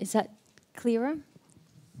 Is that clearer?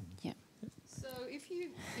 Yeah. So if you're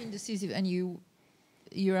indecisive and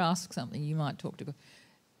you're asked something, you might talk to God.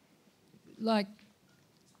 Like,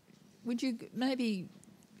 would you maybe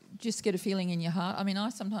just get a feeling in your heart? I mean,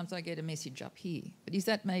 sometimes I get a message up here, but is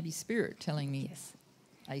that maybe spirit telling me, Yes.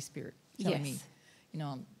 a spirit telling me, you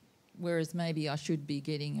know, whereas maybe I should be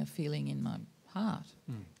getting a feeling in my heart,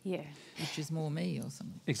 Yeah. which is more me or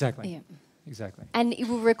something. Exactly. Yeah. Exactly. And it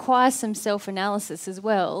will require some self-analysis as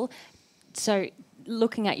well. So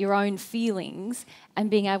looking at your own feelings and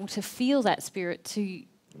being able to feel that spirit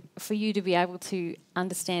for you to be able to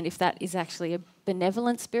understand if that is actually a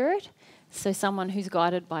benevolent spirit, so someone who's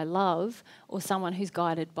guided by love, or someone who's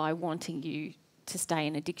guided by wanting you to stay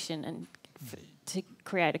in addiction and to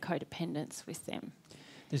create a codependence with them.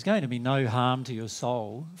 There's going to be no harm to your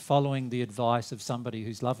soul following the advice of somebody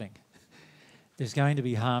who's loving. There's going to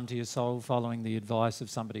be harm to your soul following the advice of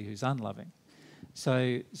somebody who's unloving.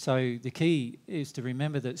 So the key is to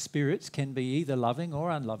remember that spirits can be either loving or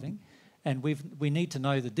unloving, and we need to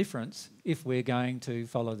know the difference if we're going to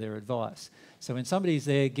follow their advice. So when somebody's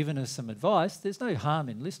there giving us some advice, there's no harm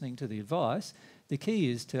in listening to the advice. The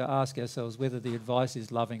key is to ask ourselves whether the advice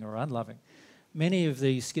is loving or unloving. Many of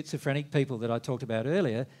these schizophrenic people that I talked about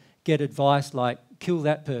earlier get advice like, kill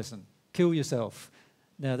that person, kill yourself.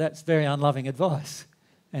 Now, that's very unloving advice.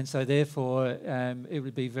 And so, therefore, it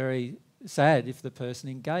would be very sad if the person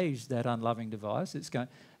engaged that unloving advice. It's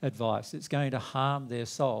going to harm their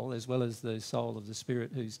soul as well as the soul of the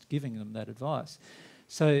spirit who's giving them that advice.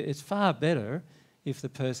 So it's far better if the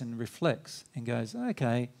person reflects and goes,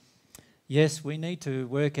 okay, yes, we need to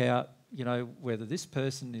work out, you know, whether this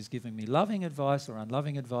person is giving me loving advice or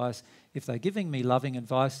unloving advice. If they're giving me loving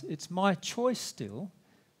advice, it's my choice still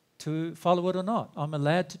to follow it or not. I'm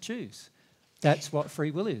allowed to choose. That's what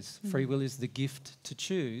free will is. Free will is the gift to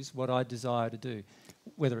choose what I desire to do.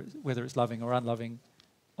 Whether it's loving or unloving,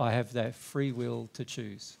 I have that free will to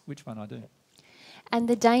choose which one I do. And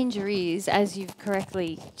the danger is, as you've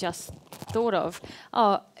correctly just thought of,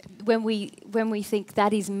 when we think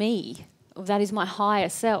that is me, or that is my higher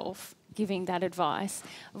self giving that advice,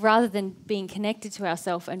 rather than being connected to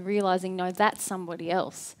ourselves and realising, no, that's somebody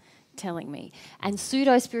else telling me. And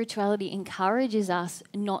pseudo-spirituality encourages us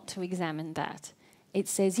not to examine that. It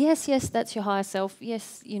says, yes, that's your higher self,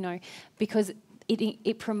 yes, you know, because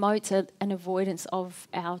it promotes an avoidance of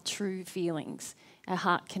our true feelings, our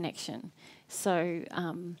heart connection. So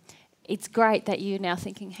it's great that you're now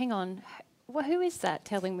thinking, hang on, who is that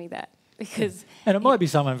telling me that? Because and it might be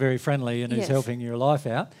someone very friendly and who's Yes. helping your life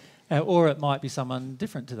out, or it might be someone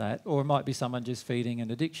different to that, or it might be someone just feeding an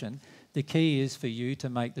addiction. The key is for you to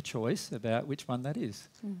make the choice about which one that is,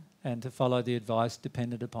 and to follow the advice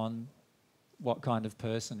dependent upon what kind of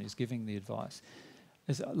person is giving the advice.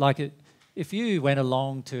 It's like if you went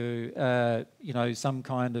along to some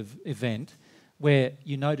kind of event where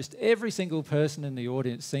you noticed every single person in the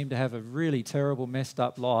audience seemed to have a really terrible, messed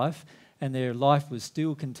up life, and their life was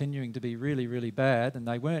still continuing to be really, really bad, and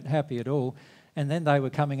they weren't happy at all, and then they were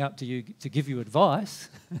coming up to you to give you advice,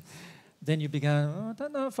 then you'd be going, I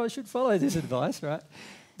don't know if I should follow this advice, right?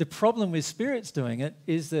 The problem with spirits doing it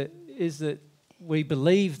is that we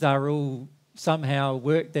believe they're all somehow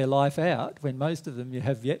worked their life out, when most of them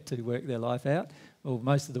have yet to work their life out, or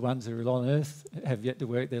most of the ones that are on earth have yet to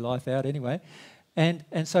work their life out anyway. And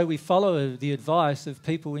so we follow the advice of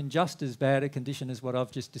people in just as bad a condition as what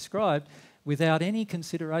I've just described, without any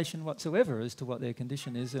consideration whatsoever as to what their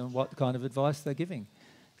condition is and what kind of advice they're giving.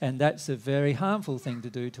 And that's a very harmful thing to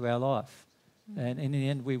do to our life. And in the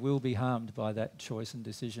end, we will be harmed by that choice and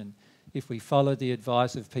decision if we follow the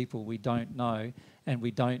advice of people we don't know and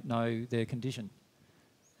we don't know their condition.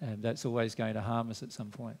 And that's always going to harm us at some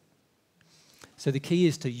point. So the key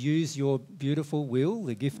is to use your beautiful will,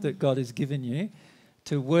 the gift that God has given you,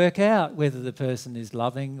 to work out whether the person is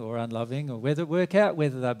loving or unloving, or work out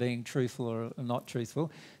whether they're being truthful or not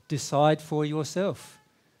truthful. Decide for yourself.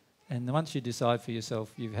 And once you decide for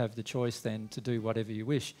yourself, you have the choice then to do whatever you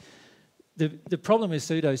wish. The problem with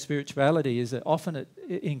pseudo-spirituality is that often it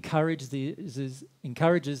encourages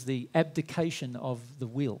the abdication of the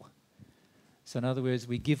will. So in other words,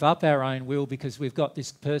 we give up our own will because we've got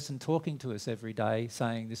this person talking to us every day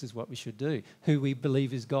saying this is what we should do, who we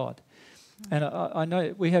believe is God. And I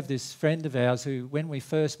know we have this friend of ours who, when we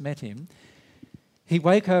first met him, he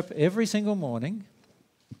wake up every single morning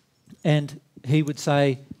and he would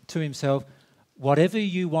say to himself, whatever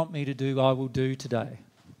you want me to do, I will do today.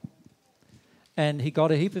 And he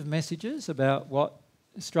got a heap of messages about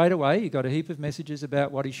straight away he got a heap of messages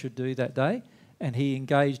about what he should do that day, and he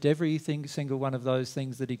engaged every single one of those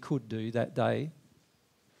things that he could do that day.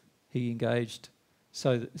 He engaged,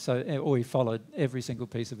 or he followed every single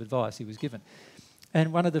piece of advice he was given.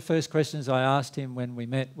 And one of the first questions I asked him when we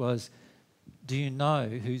met was, do you know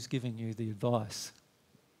who's giving you the advice?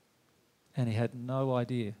 And he had no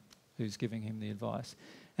idea who's giving him the advice.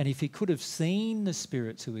 And if he could have seen the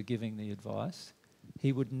spirits who were giving the advice,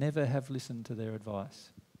 he would never have listened to their advice.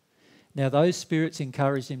 Now, those spirits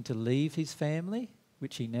encouraged him to leave his family,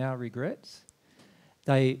 which he now regrets.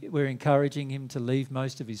 They were encouraging him to leave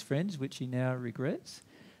most of his friends, which he now regrets.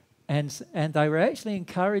 And they were actually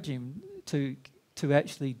encouraging him to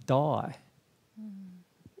actually die,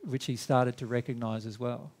 which he started to recognise as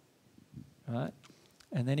well. Right?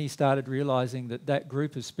 And then he started realising that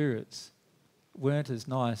group of spirits weren't as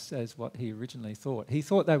nice as what he originally thought. He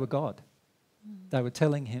thought they were God. They were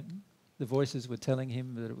telling him, the voices were telling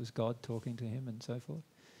him that it was God talking to him and so forth.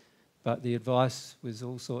 But the advice was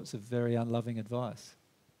all sorts of very unloving advice.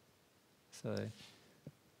 So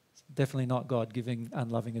it's definitely not God giving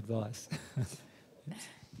unloving advice.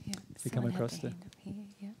 Yeah, if you come across that.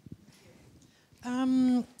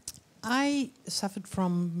 I suffered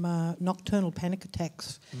from nocturnal panic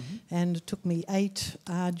attacks, and it took me 8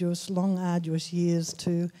 long, arduous years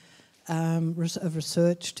of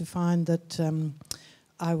research to find that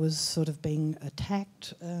I was sort of being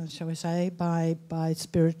attacked, shall we say, by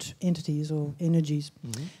spirit entities or energies.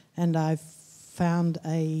 Mm-hmm. And I found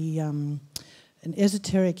an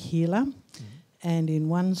esoteric healer, and in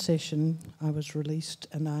one session I was released,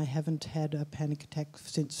 and I haven't had a panic attack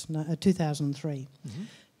since 2003. Mm-hmm.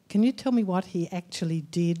 Can you tell me what he actually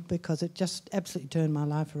did? Because it just absolutely turned my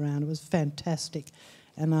life around. It was fantastic.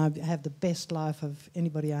 And I have the best life of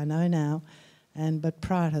anybody I know now. But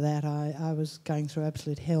prior to that, I was going through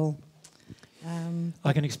absolute hell.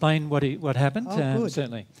 I can explain what happened, good.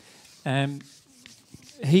 Certainly.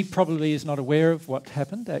 He probably is not aware of what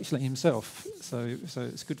happened, actually, himself. So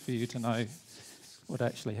it's good for you to know what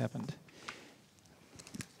actually happened.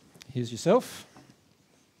 Here's yourself.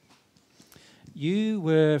 You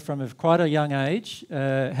were, from quite a young age,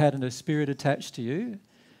 had a spirit attached to you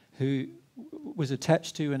who was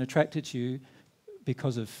attached to and attracted to you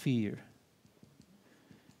because of fear.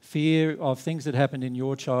 Fear of things that happened in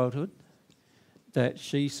your childhood that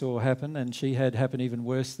she saw happen, and she had happen even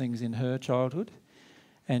worse things in her childhood.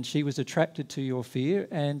 And she was attracted to your fear,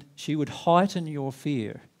 and she would heighten your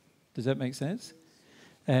fear. Does that make sense?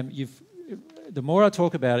 The more I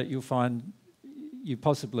talk about it, you'll find you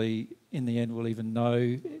possibly, in the end, will even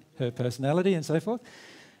know her personality and so forth.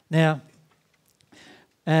 Now,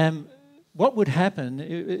 what would happen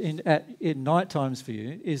in night times for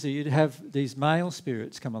you is that you'd have these male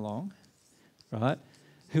spirits come along, right,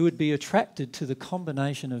 who would be attracted to the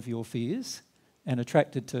combination of your fears and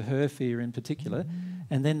attracted to her fear in particular,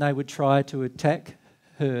 and then they would try to attack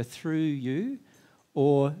her through you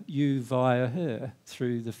or you via her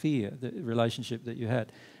through the fear, the relationship that you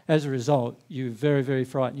had. As a result, you're very, very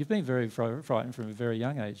frightened. You've been very frightened from a very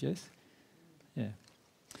young age, yes? Yeah.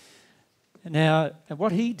 Now,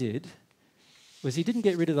 what he did was he didn't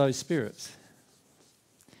get rid of those spirits.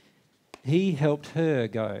 He helped her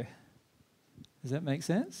go. Does that make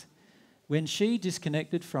sense? When she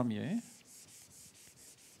disconnected from you,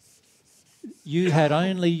 you had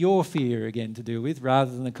only your fear again to deal with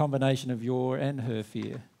rather than the combination of your and her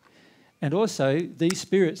fear. And also, these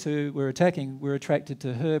spirits who were attacking were attracted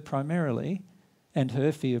to her primarily and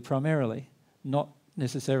her fear primarily, not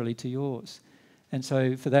necessarily to yours. And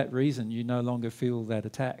so for that reason, you no longer feel that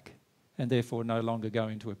attack and therefore no longer go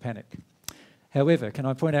into a panic. However, can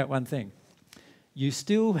I point out one thing? You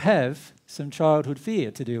still have some childhood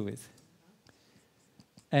fear to deal with.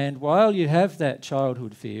 And while you have that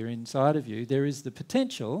childhood fear inside of you, there is the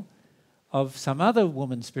potential of some other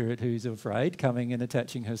woman spirit who's afraid coming and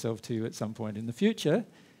attaching herself to you at some point in the future,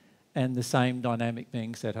 and the same dynamic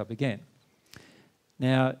being set up again.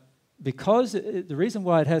 Now, because the reason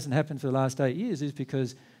why it hasn't happened for the last 8 years is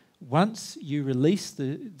because once you release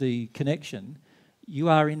the connection, you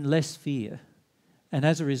are in less fear. And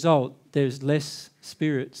as a result, there's less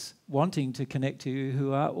spirits wanting to connect to you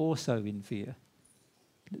who are also in fear.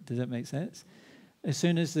 Does that make sense? As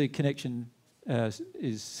soon as the connection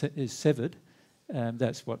is severed,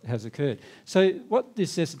 that's what has occurred. So what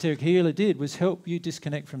this esoteric healer did was help you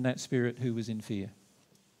disconnect from that spirit who was in fear,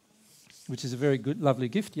 which is a very good, lovely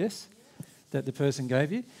gift, yes, that the person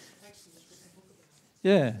gave you.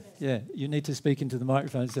 Yeah. You need to speak into the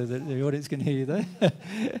microphone so that the audience can hear you though.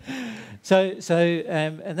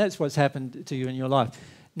 And that's what's happened to you in your life.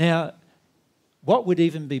 Now, what would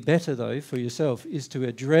even be better though for yourself is to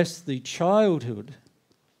address the childhood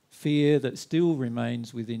fear that still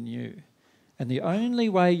remains within you. And the only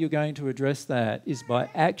way you're going to address that is by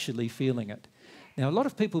actually feeling it. Now, a lot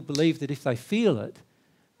of people believe that if they feel it,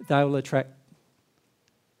 they'll attract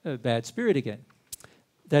a bad spirit again.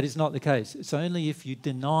 That is not the case. It's only if you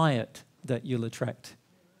deny it that you'll attract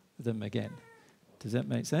them again. Does that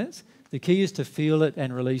make sense? The key is to feel it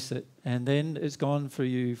and release it, and then it's gone for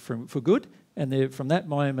you for good, and from that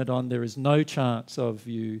moment on there is no chance of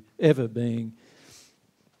you ever being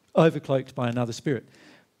overcloaked by another spirit.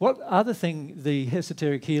 What other thing the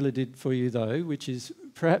esoteric healer did for you though, which is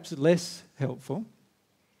perhaps less helpful,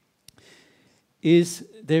 is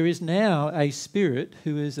there is now a spirit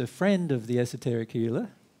who is a friend of the esoteric healer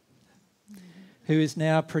who is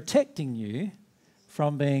now protecting you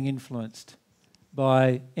from being influenced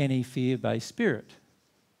by any fear-based spirit.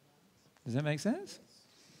 Does that make sense?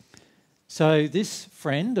 So this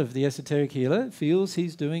friend of the esoteric healer feels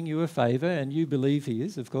he's doing you a favour, and you believe he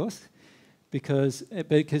is, of course, because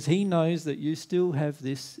he knows that you still have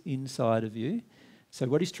this inside of you. So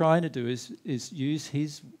what he's trying to do is use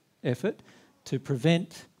his effort to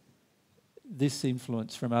prevent this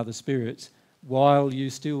influence from other spirits while you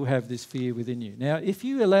still have this fear within you. Now, if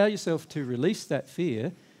you allow yourself to release that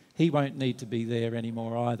fear, he won't need to be there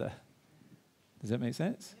anymore either. Does that make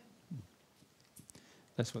sense?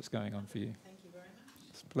 That's what's going on for you. Thank you very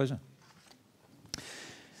much. It's a pleasure.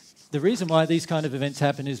 The reason why these kind of events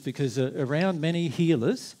happen is because around many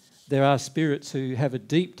healers, there are spirits who have a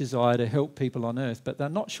deep desire to help people on earth, but they're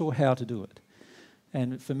not sure how to do it.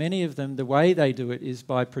 And for many of them, the way they do it is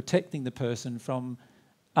by protecting the person from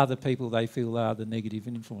other people they feel are the negative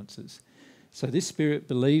influences. So this spirit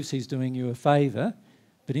believes he's doing you a favour,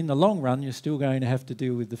 but in the long run, you're still going to have to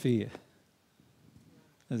deal with the fear.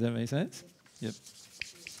 Does that make sense? Yep.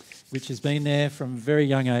 Which has been there from a very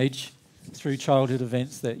young age through childhood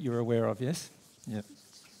events that you're aware of, yes? Yep.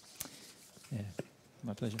 Yeah,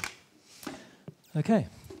 my pleasure. Okay,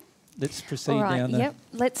 let's proceed down the... Yep,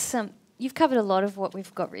 let's... You've covered a lot of what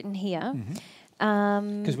we've got written here.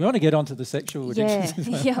 Because we want to get onto the sexual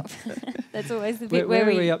addictions. Yep. That's always the bit where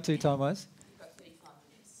are we up to time-wise?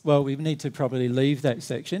 Well, we need to probably leave that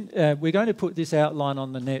section. We're going to put this outline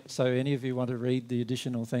on the net, so any of you want to read the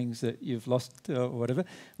additional things that you've lost or whatever.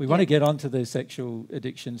 We want to get onto the sexual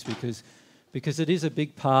addictions because it is a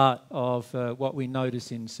big part of what we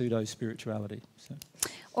notice in pseudo spirituality. So.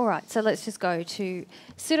 All right, so let's just go to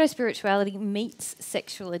pseudo spirituality meets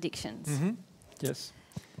sexual addictions. Mm-hmm. Yes.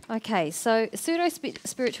 Okay, so pseudo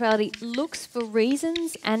spirituality looks for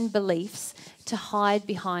reasons and beliefs to hide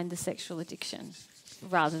behind the sexual addiction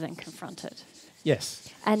rather than confront it. Yes.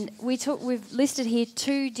 And we've listed here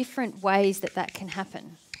 2 different ways that can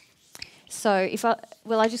happen. So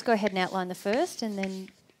I just go ahead and outline the first, and then...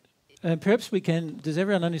 perhaps we can... Does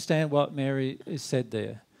everyone understand what Mary has said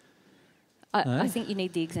there? I think you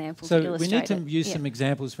need the examples to illustrate it. So we need to use some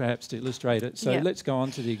examples perhaps to illustrate it. So let's go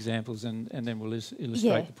on to the examples and then we'll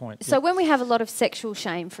illustrate the point. So when we have a lot of sexual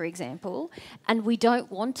shame, for example, and we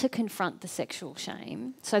don't want to confront the sexual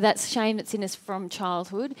shame, so that's shame that's in us from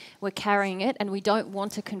childhood, we're carrying it and we don't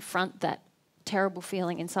want to confront that terrible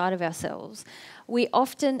feeling inside of ourselves, we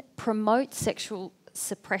often promote sexual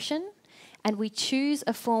suppression and we choose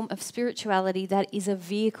a form of spirituality that is a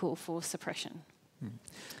vehicle for suppression.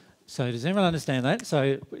 So does everyone understand that?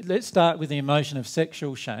 So let's start with the emotion of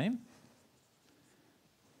sexual shame.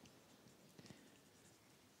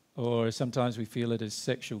 Or sometimes we feel it as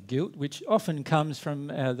sexual guilt, which often comes from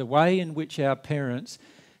the way in which our parents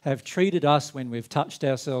have treated us when we've touched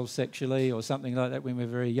ourselves sexually or something like that when we're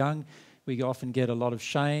very young. We often get a lot of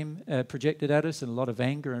shame projected at us and a lot of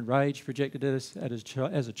anger and rage projected at us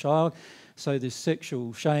as a child. So this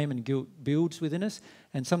sexual shame and guilt builds within us,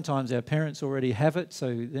 and sometimes our parents already have it, so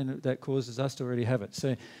then that causes us to already have it.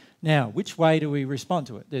 So now, which way do we respond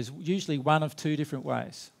to it? There's usually one of two different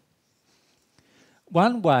ways.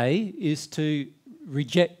 One way is to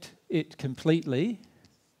reject it completely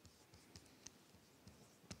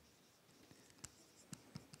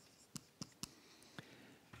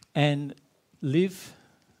and live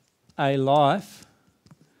a life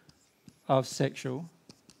of sexual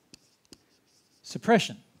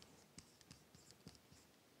suppression.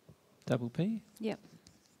 Double P? Yep.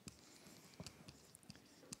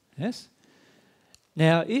 Yes?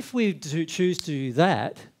 Now, if we choose to do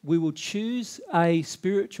that, we will choose a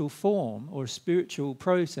spiritual form or a spiritual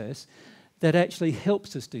process that actually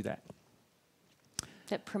helps us do that.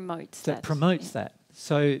 That promotes that. That promotes that.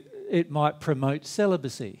 So it might promote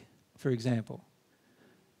celibacy, for example.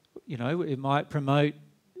 You know, it might promote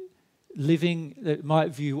living, it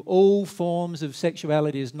might view all forms of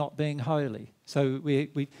sexuality as not being holy. So we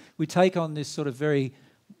take on this sort of very,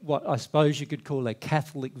 what I suppose you could call a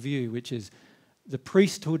Catholic view, which is the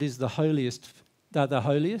priesthood is the holiest, they're the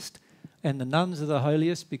holiest, and the nuns are the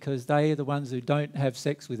holiest because they are the ones who don't have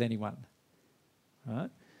sex with anyone, right?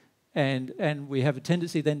 And we have a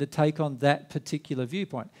tendency then to take on that particular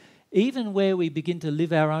viewpoint, even where we begin to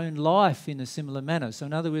live our own life in a similar manner. So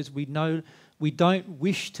in other words, we know we don't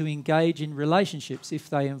wish to engage in relationships if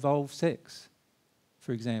they involve sex,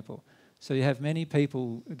 for example. So you have many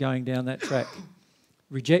people going down that track,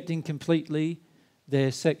 rejecting completely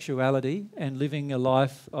their sexuality and living a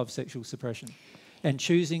life of sexual suppression and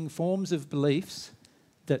choosing forms of beliefs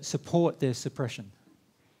that support their suppression.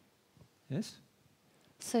 Yes?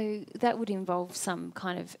 So that would involve some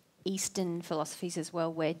kind of Eastern philosophies as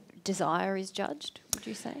well, where desire is judged, would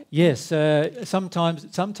you say? Yes. Sometimes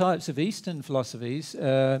some types of Eastern philosophies,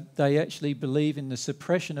 they actually believe in the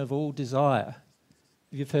suppression of all desire.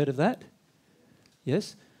 You've heard of that?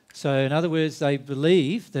 Yes? So in other words, they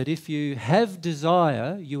believe that if you have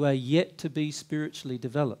desire, you are yet to be spiritually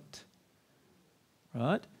developed.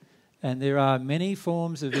 Right? And there are many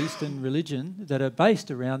forms of Eastern religion that are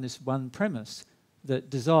based around this one premise,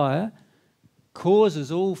 that desire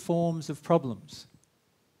causes all forms of problems.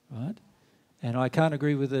 Right? And I can't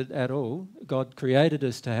agree with it at all. God created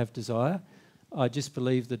us to have desire. I just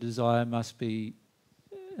believe the desire must be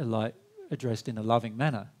addressed in a loving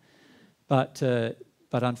manner. But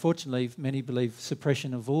unfortunately, many believe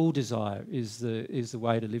suppression of all desire is the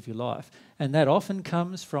way to live your life. And that often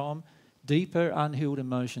comes from deeper unhealed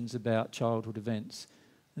emotions about childhood events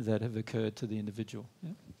that have occurred to the individual.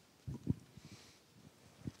 Yeah.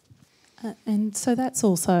 And so that's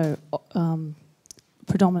also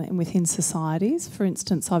predominant within societies. For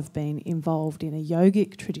instance, I've been involved in a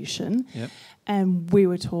yogic tradition, and we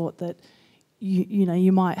were taught that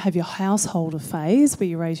you might have your householder phase where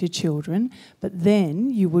you raise your children, but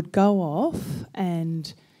then you would go off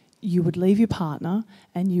and you would leave your partner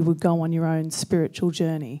and you would go on your own spiritual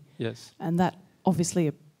journey. Yes. And that obviously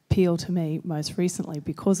appealed to me most recently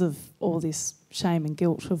because of all this shame and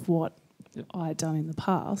guilt of what I had done in the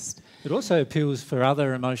past. It also appeals for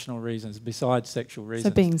other emotional reasons besides sexual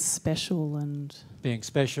reasons. So being special and... Being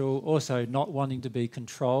special, also not wanting to be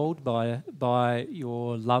controlled by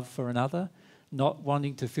your love for another, not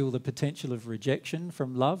wanting to feel the potential of rejection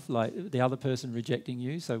from love, like the other person rejecting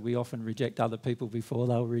you. So we often reject other people before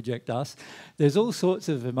they'll reject us. There's all sorts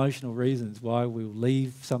of emotional reasons why we'll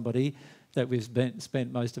leave somebody that we've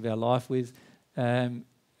spent most of our life with, and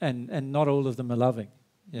not all of them are loving.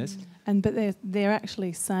 Yes. But they're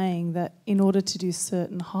actually saying that in order to do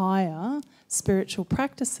certain higher spiritual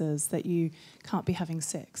practices that you can't be having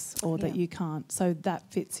sex or that you can't. So that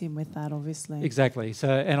fits in with that, obviously. Exactly. So,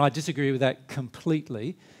 and I disagree with that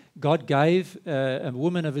completely. God gave a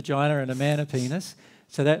woman a vagina and a man a penis.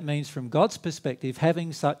 So that means from God's perspective,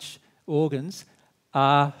 having such organs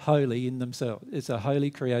are holy in themselves. It's a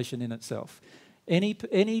holy creation in itself.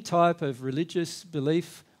 Any type of religious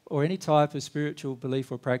belief or any type of spiritual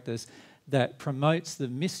belief or practice that promotes the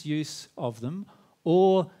misuse of them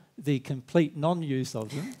or the complete non-use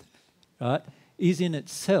of them, right, is in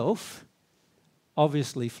itself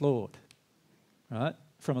obviously flawed, right?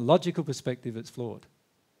 From a logical perspective, it's flawed.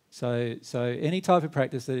 So any type of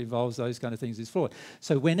practice that involves those kind of things is flawed.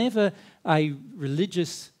 So whenever a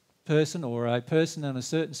religious person or a person on a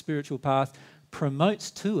certain spiritual path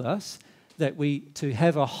promotes to us that to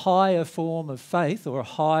have a higher form of faith or a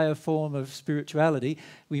higher form of spirituality,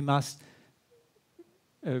 we must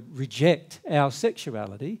reject our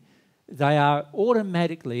sexuality. They are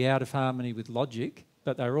automatically out of harmony with logic,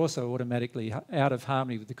 but they're also automatically out of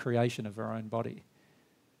harmony with the creation of our own body.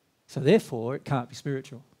 So therefore, it can't be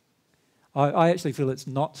spiritual. I actually feel it's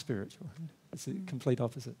not spiritual. It's the complete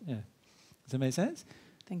opposite. Yeah. Does that make sense?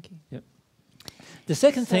 Thank you. Yep. The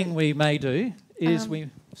second thing we may do is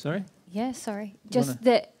sorry? Yeah, sorry.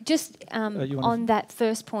 wanna On that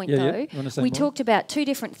first point, Yeah, though, you wanna say we more? talked about two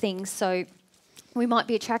different things. So we might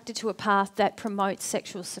be attracted to a path that promotes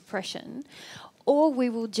sexual suppression, or we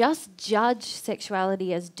will just judge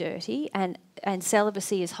sexuality as dirty and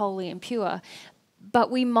celibacy as holy and pure.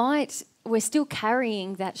 But we're still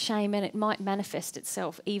carrying that shame, and it might manifest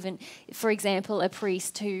itself even, for example, a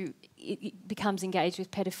priest who becomes engaged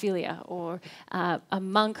with pedophilia, or a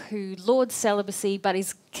monk who lauds celibacy but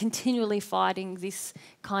is continually fighting this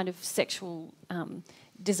kind of sexual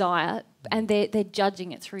desire, and they're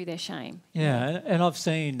judging it through their shame. Yeah, and I've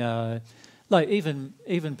seen like even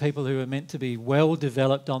people who are meant to be well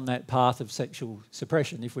developed on that path of sexual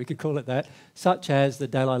suppression, if we could call it that, such as the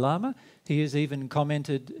Dalai Lama. He has even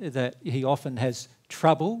commented that he often has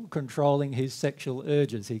trouble controlling his sexual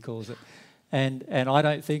urges, he calls it. And I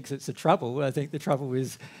don't think it's a trouble. I think the trouble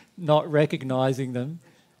is not recognising them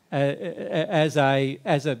as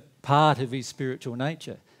a part of his spiritual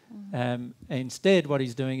nature. Instead, what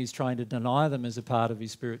he's doing is trying to deny them as a part of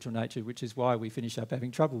his spiritual nature, which is why we finish up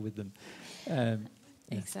having trouble with them.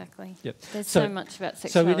 Exactly. Yep. There's so much about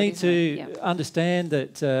sexuality. So we need to understand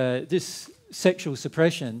that this sexual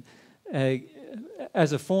suppression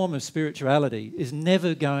as a form of spirituality is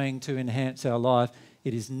never going to enhance our life.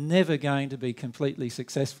 It is never going to be completely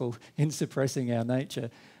successful in suppressing our nature.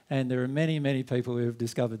 And there are many, many people who have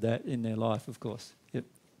discovered that in their life, of course. Yep.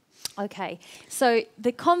 Okay, so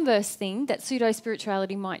the converse thing that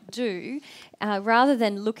pseudo-spirituality might do, rather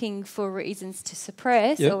than looking for reasons to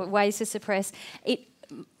suppress or ways to suppress, it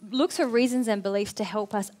looks for reasons and beliefs to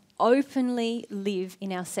help us openly live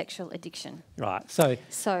in our sexual addiction. Right. So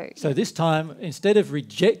this time, instead of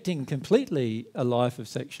rejecting completely a life of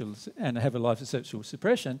sexual and have a life of sexual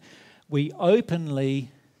suppression, we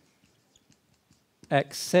openly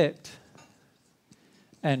accept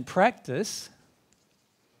and practice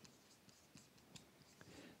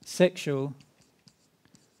sexual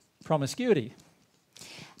promiscuity.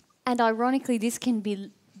 And ironically, this can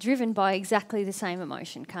be driven by exactly the same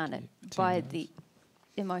emotion, can't it? By the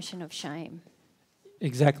emotion of shame.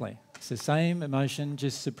 Exactly. It's the same emotion,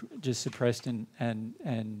 just suppressed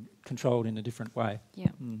and controlled in a different way. Yeah.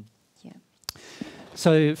 Yeah.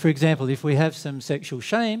 So, for example, if we have some sexual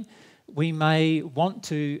shame, we may want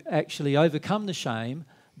to actually overcome the shame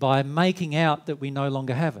by making out that we no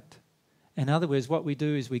longer have it. In other words, what we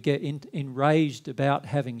do is we get enraged about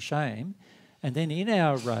having shame, and then in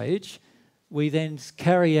our rage, we then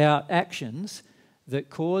carry out actions that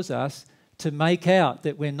cause us to make out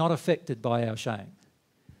that we're not affected by our shame.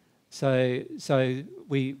 So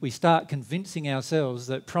we start convincing ourselves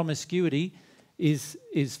that promiscuity is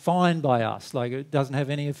fine by us, like it doesn't have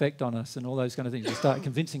any effect on us and all those kind of things. We start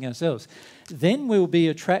convincing ourselves. Then we'll be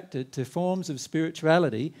attracted to forms of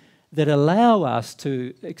spirituality that allow us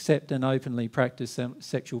to accept and openly practice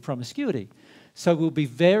sexual promiscuity. So we'll be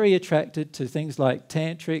very attracted to things like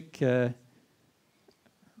tantric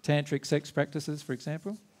sex practices, for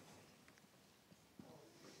example.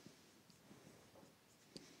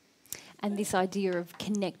 And this idea of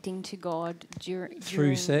connecting to God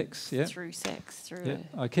through sex, yeah. Through sex, through. Yeah.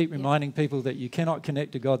 I keep reminding people that you cannot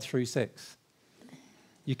connect to God through sex.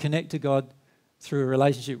 You connect to God through a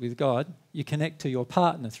relationship with God. You connect to your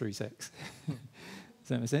partner through sex. Does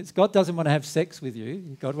that make sense? God doesn't want to have sex with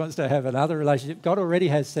you. God wants to have another relationship. God already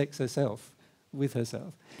has sex herself, with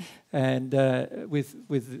herself, and with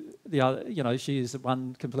the other. She is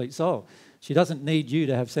one complete soul. She doesn't need you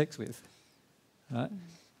to have sex with. Right?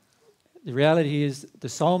 The reality is the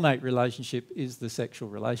soulmate relationship is the sexual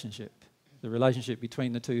relationship, the relationship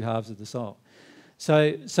between the two halves of the soul.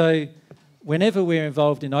 So whenever we're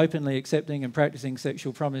involved in openly accepting and practicing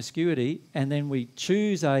sexual promiscuity, and then we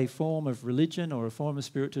choose a form of religion or a form of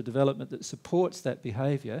spiritual development that supports that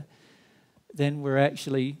behaviour, then we're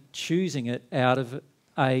actually choosing it out of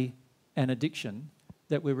an addiction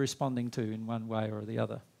that we're responding to in one way or the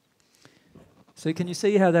other. So can you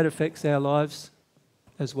see how that affects our lives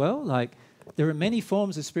as well? Like, there are many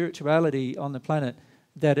forms of spirituality on the planet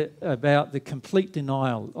that are about the complete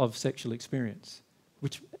denial of sexual experience,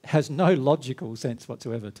 which has no logical sense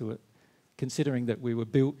whatsoever to it. considering that we were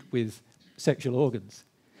built with sexual organs.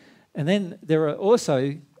 And then there are also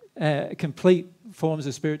complete forms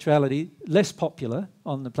of spirituality, less popular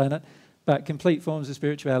on the planet, but complete forms of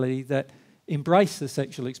spirituality that embrace the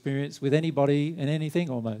sexual experience with anybody and anything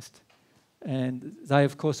almost. And they,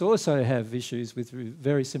 of course, also have issues with a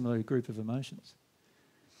very similar group of emotions.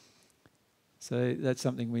 So that's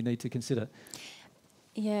something we need to consider.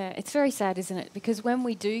 Yeah, it's very sad, isn't it? Because when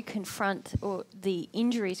we do confront the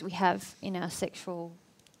injuries we have in our sexual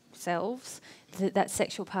selves, that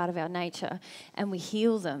sexual part of our nature, and we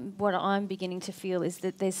heal them, what I'm beginning to feel is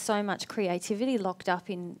that there's so much creativity locked up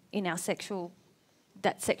in our sexual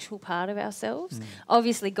part of ourselves.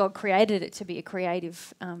 Obviously, God created it to be a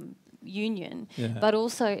creative union, but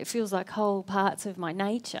also it feels like whole parts of my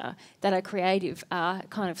nature that are creative are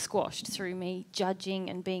kind of squashed through me judging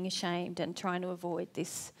and being ashamed and trying to avoid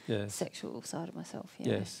this sexual side of myself.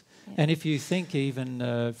 Yes. And if you think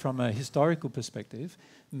even from a historical perspective,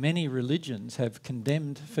 many religions have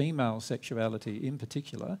condemned female sexuality in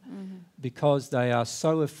particular because they are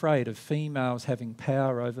so afraid of females having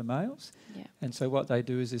power over males. And so what they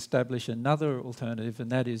do is establish another alternative,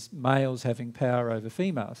 and that is males having power over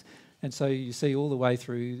females. And so you see all the way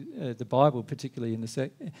through the Bible, particularly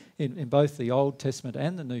in both the Old Testament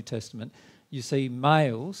and the New Testament, you see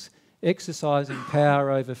males exercising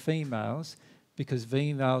power over females because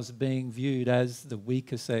females are being viewed as the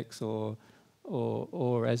weaker sex or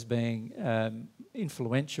as being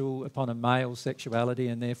influential upon a male sexuality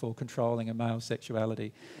and therefore controlling a male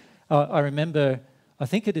sexuality. I remember, I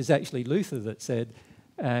think it is actually Luther that said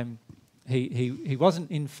he wasn't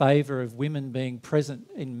in favour of women being present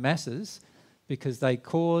in masses because they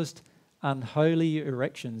caused unholy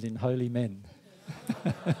erections in holy men.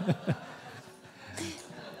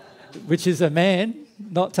 Which is a man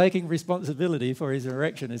not taking responsibility for his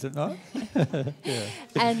erection, is it not?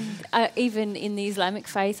 And even in the Islamic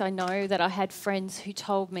faith, I know that I had friends who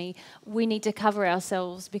told me we need to cover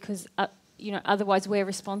ourselves because otherwise we're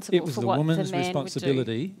responsible for what the man would do. It was the woman's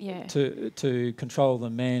responsibility to control the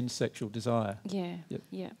man's sexual desire.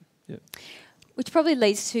 Which probably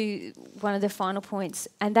leads to one of the final points,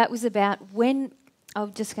 and that was about when...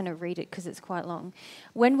 I'm just going to read it because it's quite long.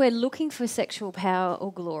 When we're looking for sexual power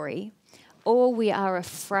or glory, or we are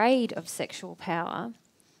afraid of sexual power,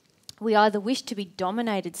 we either wish to be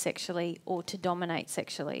dominated sexually or to dominate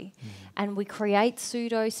sexually. And we create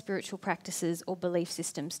pseudo-spiritual practices or belief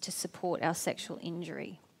systems to support our sexual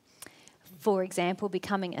injury. For example,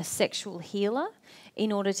 becoming a sexual healer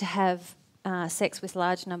in order to have sex with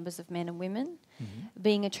large numbers of men and women,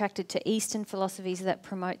 being attracted to Eastern philosophies that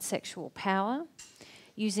promote sexual power,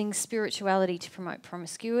 using spirituality to promote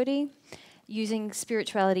promiscuity, using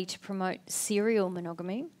spirituality to promote serial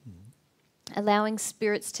monogamy, allowing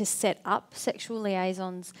spirits to set up sexual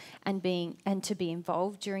liaisons and to be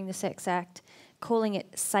involved during the sex act, calling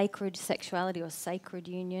it sacred sexuality or sacred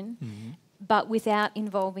union, but without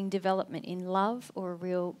involving development in love or a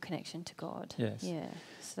real connection to God. Yes. Yeah.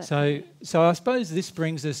 So I suppose this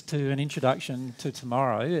brings us to an introduction to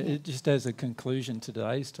tomorrow, just as a conclusion to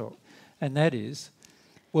today's talk, and that is,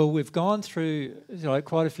 well, we've gone through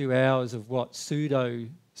quite a few hours of what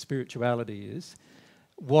pseudo-spirituality is,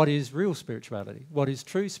 what is real spirituality, what is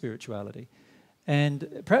true spirituality.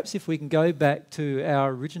 And perhaps if we can go back to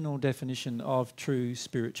our original definition of true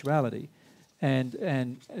spirituality, and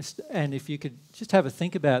if you could just have a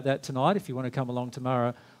think about that tonight, if you want to come along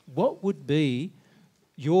tomorrow, what would be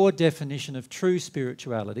your definition of true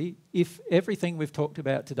spirituality? If everything we've talked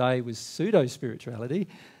about today was pseudo-spirituality,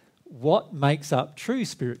 what makes up true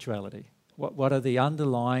spirituality? What are the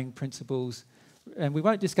underlying principles? And we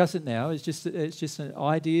won't discuss it now. It's just an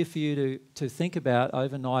idea for you to think about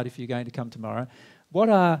overnight if you're going to come tomorrow.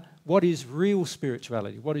 What is real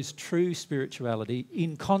spirituality? What is true spirituality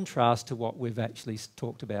in contrast to what we've actually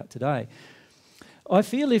talked about today? I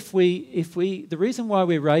feel the reason why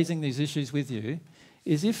we're raising these issues with you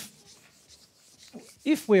is if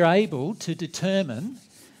we're able to determine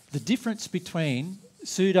the difference between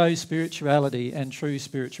pseudo-spirituality and true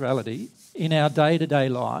spirituality in our day-to-day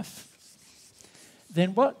life,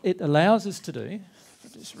 then what it allows us to do... I'll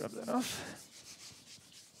just rub that off.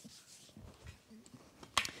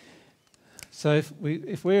 So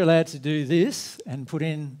if we're allowed to do this and put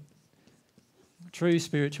in true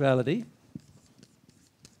spirituality,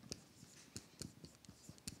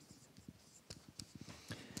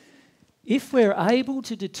 if we're able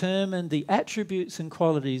to determine the attributes and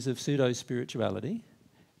qualities of pseudo-spirituality,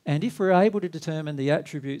 and if we're able to determine the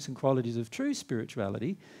attributes and qualities of true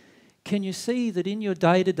spirituality, can you see that in your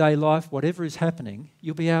day-to-day life, whatever is happening,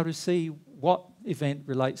 you'll be able to see what event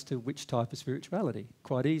relates to which type of spirituality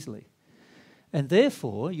quite easily? And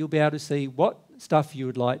therefore, you'll be able to see what stuff you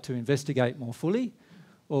would like to investigate more fully,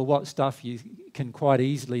 or what stuff you can quite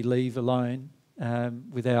easily leave alone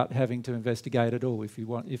without having to investigate at all if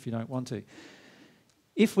you don't want to.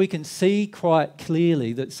 If we can see quite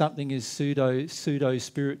clearly that something is pseudo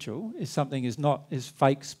spiritual, if something is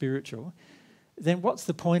fake spiritual, then what's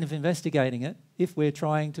the point of investigating it if we're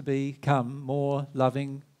trying to become more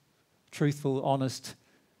loving, truthful, honest,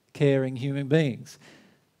 caring human beings?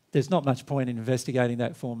 There's not much point in investigating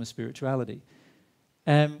that form of spirituality.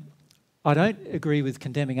 I don't agree with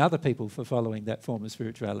condemning other people for following that form of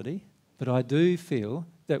spirituality, but I do feel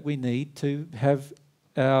that we need to have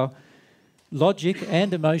our logic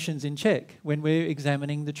and emotions in check when we're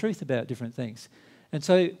examining the truth about different things. And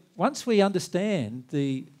so once we understand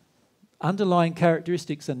the underlying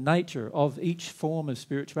characteristics and nature of each form of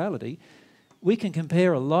spirituality, we can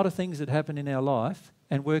compare a lot of things that happen in our life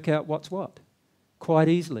and work out what's what quite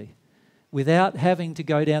easily, without having to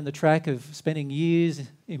go down the track of spending years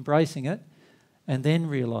embracing it and then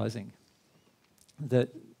realising that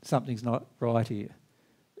something's not right here.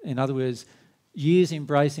 In other words, years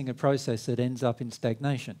embracing a process that ends up in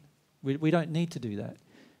stagnation. We don't need to do that.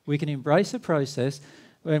 We can embrace a process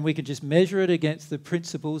and we can just measure it against the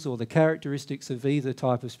principles or the characteristics of either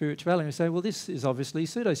type of spirituality and say, well, this is obviously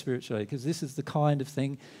pseudo-spirituality because this is the kind of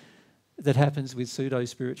thing that happens with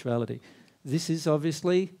pseudo-spirituality. This is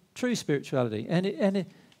obviously true spirituality. And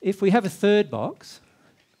if we have a third box,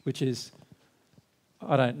 which is,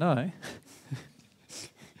 I don't know,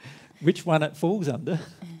 which one it falls under,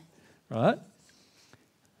 right?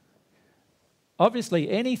 Obviously,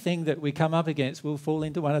 anything that we come up against will fall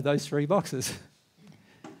into one of those three boxes.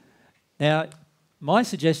 Now, my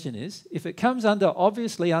suggestion is, if it comes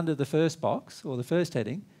obviously under the first box or the first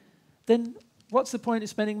heading, then what's the point of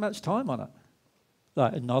spending much time on it?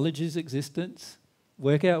 Like, acknowledge its existence,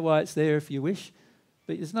 work out why it's there if you wish,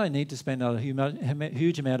 but there's no need to spend a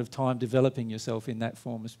huge amount of time developing yourself in that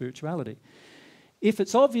form of spirituality. If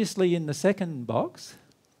it's obviously in the second box,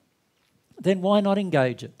 then why not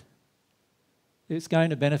engage it? It's going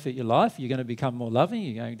to benefit your life. You're going to become more loving.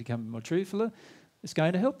 You're going to become more truthful. It's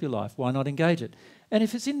going to help your life. Why not engage it? And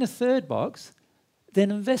if it's in the third box,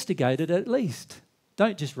 then investigate it at least.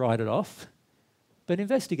 Don't just write it off, but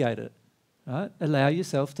investigate it. Right? Allow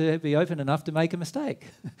yourself to be open enough to make a mistake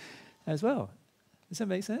as well. Does that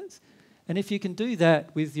make sense? And if you can do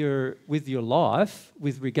that with your life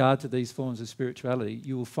with regard to these forms of spirituality,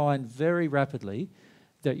 you will find very rapidly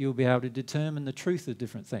that you'll be able to determine the truth of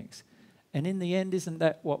different things. And in the end, isn't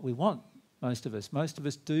that what we want, most of us? Most of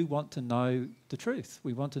us do want to know the truth.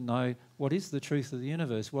 We want to know what is the truth of the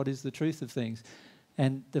universe, what is the truth of things.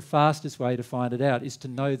 And the fastest way to find it out is to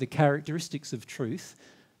know the characteristics of truth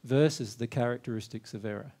versus the characteristics of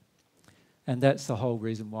error. And that's the whole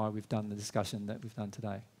reason why we've done the discussion that we've done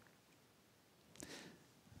today.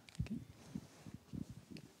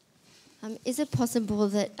 Is it possible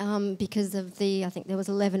that because of I think there was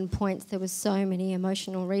 11 points, there was so many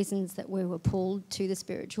emotional reasons that we were pulled to the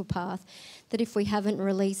spiritual path, that if we haven't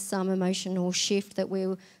released some emotional shift, that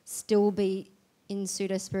we'll still be in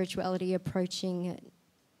pseudo-spirituality, approaching it,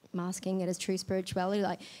 masking it as true spirituality?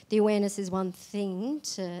 Like, the awareness is one thing,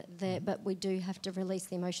 but we do have to release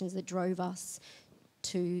the emotions that drove us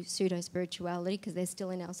to pseudo-spirituality because they're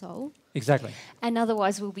still in our soul. Exactly. And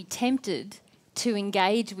otherwise we'll be tempted to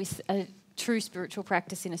engage with a true spiritual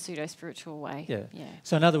practice in a pseudo-spiritual way. Yeah.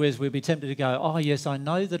 So in other words, we'll be tempted to go, oh yes, I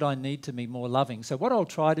know that I need to be more loving. So what I'll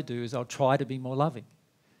try to do is I'll try to be more loving.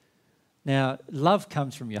 Now, love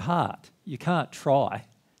comes from your heart. You can't try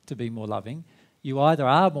to be more loving. You either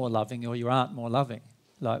are more loving or you aren't more loving.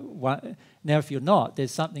 Now, if you're not,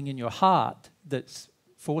 there's something in your heart that's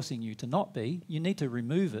forcing you to not be. You need to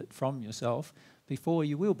remove it from yourself before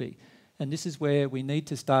you will be. And this is where we need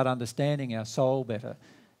to start understanding our soul better.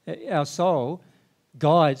 Our soul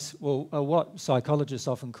guides, what psychologists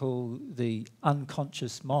often call the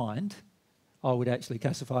unconscious mind, I would actually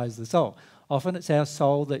classify as the soul. Often it's our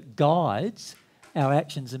soul that guides our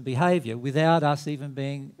actions and behaviour without us even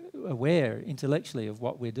being aware intellectually of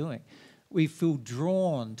what we're doing. We feel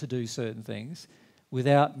drawn to do certain things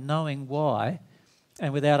without knowing why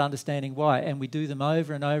and without understanding why, and we do them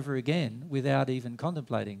over and over again without even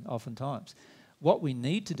contemplating oftentimes. What we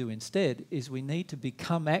need to do instead is we need to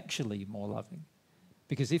become actually more loving.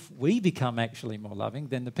 Because if we become actually more loving,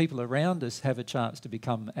 then the people around us have a chance to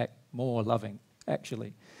become more loving,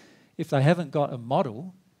 actually. If they haven't got a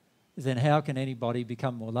model, then how can anybody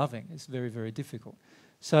become more loving? It's very, very difficult.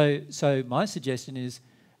 So my suggestion is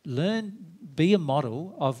be a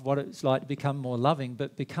model of what it's like to become more loving,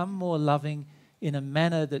 but become more loving in a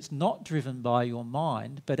manner that's not driven by your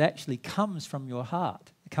mind, but actually comes from your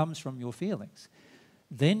heart, comes from your feelings,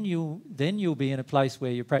 then you'll be in a place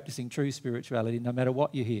where you're practicing true spirituality no matter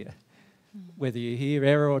what you hear. Whether you hear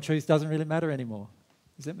error or truth doesn't really matter anymore.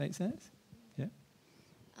 Does that make sense? Yeah.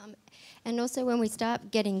 And also when we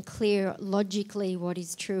start getting clear logically what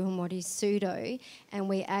is true and what is pseudo, and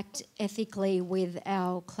we act ethically with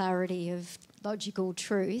our clarity of logical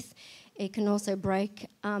truth, it can also break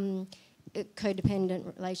codependent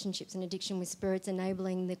relationships and addiction with spirits,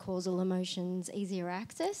 enabling the causal emotions easier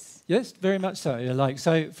access? Yes, very much so. Like,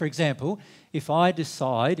 so, for example, if I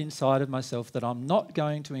decide inside of myself that I'm not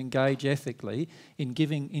going to engage ethically in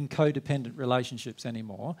codependent relationships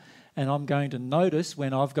anymore, and I'm going to notice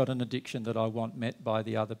when I've got an addiction that I want met by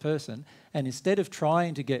the other person, and instead of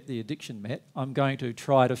trying to get the addiction met, I'm going to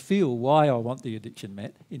try to feel why I want the addiction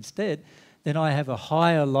met instead, then I have a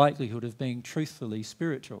higher likelihood of being truthfully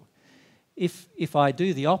spiritual. If I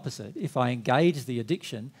do the opposite, if I engage the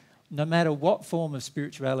addiction, no matter what form of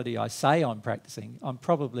spirituality I say I'm practicing, I'm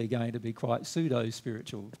probably going to be quite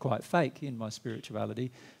pseudo-spiritual, quite fake in my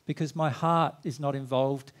spirituality, because my heart is not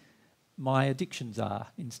involved, my addictions are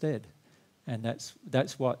instead. And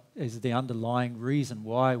that's what is the underlying reason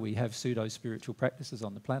why we have pseudo-spiritual practices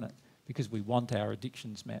on the planet, because we want our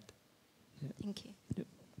addictions met. Yeah. Thank you. Yep.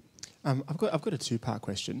 I've got a two-part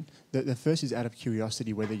question. The first is out of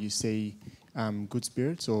curiosity whether you see good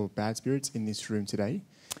spirits or bad spirits in this room today.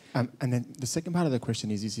 And then the second part of the question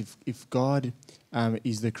is if God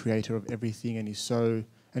is the creator of everything and is so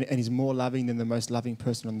and is more loving than the most loving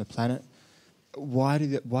person on the planet, why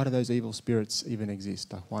do those evil spirits even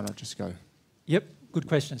exist? Why not just go? Yep, good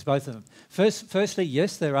questions, both of them. Firstly,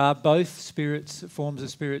 yes, there are both forms of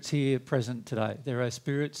spirits here present today. There are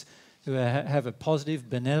spirits who have a positive,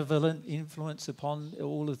 benevolent influence upon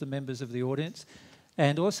all of the members of the audience.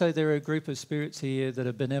 And also there are a group of spirits here that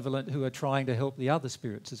are benevolent who are trying to help the other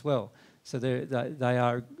spirits as well. So they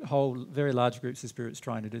are whole, very large groups of spirits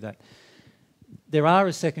trying to do that. There are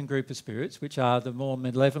a second group of spirits, which are the more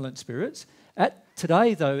malevolent spirits.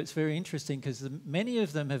 Today, though, it's very interesting because many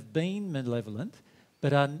of them have been malevolent,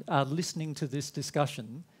 but are listening to this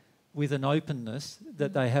discussion with an openness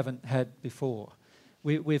that they haven't had before.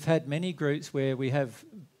 We've had many groups where we have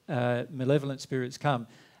malevolent spirits come,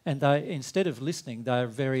 and they, instead of listening, they are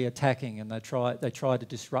very attacking and they try to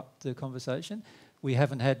disrupt the conversation. We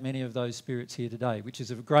haven't had many of those spirits here today, which is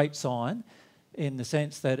a great sign in the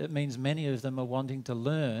sense that it means many of them are wanting to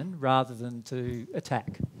learn rather than to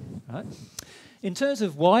attack. Right? In terms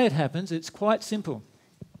of why it happens, it's quite simple.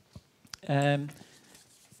 And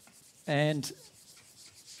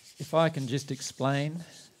if I can just explain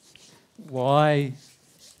why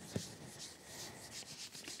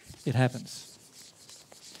it happens.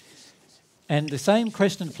 And the same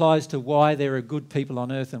question applies to why there are good people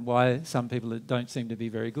on earth and why some people don't seem to be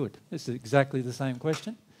very good. It's exactly the same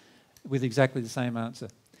question with exactly the same answer.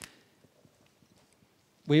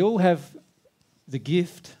 We all have the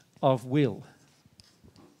gift of will.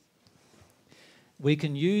 We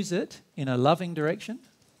can use it in a loving direction,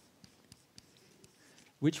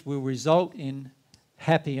 which will result in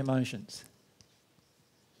happy emotions.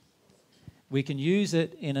 We can use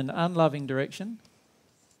it in an unloving direction,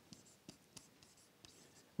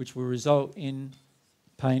 which will result in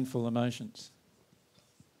painful emotions.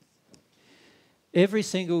 Every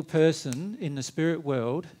single person in the spirit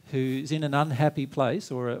world who's in an unhappy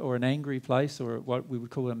place or an angry place or what we would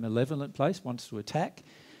call a malevolent place, wants to attack,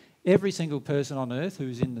 every single person on earth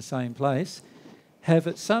who's in the same place have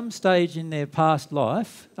at some stage in their past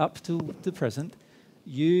life, up to the present,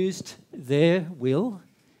 used their will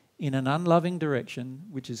in an unloving direction,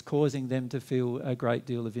 which is causing them to feel a great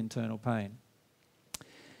deal of internal pain.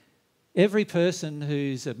 Every person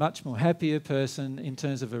who's a much more happier person in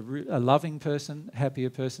terms of a loving person, happier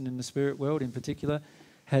person in the spirit world in particular,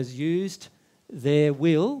 has used their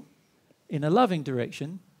will in a loving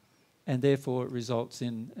direction, and therefore it results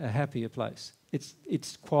in a happier place.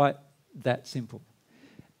 It's quite that simple,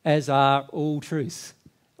 as are all truths.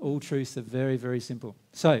 All truths are very, very simple.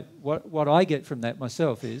 So what I get from that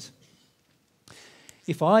myself is,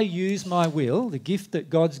 if I use my will, the gift that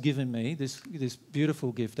God's given me, this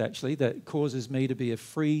beautiful gift actually, that causes me to be a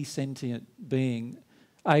free, sentient being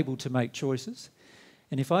able to make choices,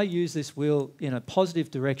 and if I use this will in a positive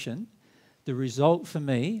direction, the result for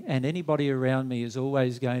me and anybody around me is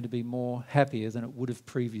always going to be more happier than it would have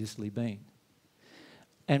previously been.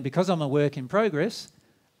 And because I'm a work in progress,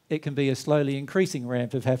 it can be a slowly increasing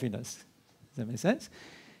ramp of happiness. Does that make sense?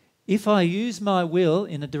 If I use my will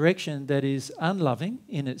in a direction that is unloving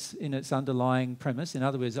in its underlying premise, in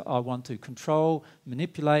other words, I want to control,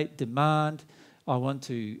 manipulate, demand, I want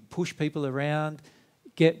to push people around,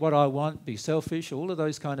 get what I want, be selfish, all of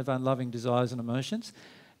those kind of unloving desires and emotions.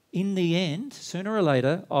 In the end, sooner or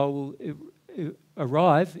later, I will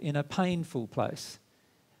arrive in a painful place,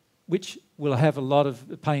 which will have a lot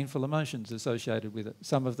of painful emotions associated with it.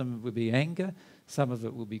 Some of them will be anger, some of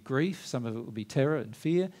it will be grief, some of it will be terror and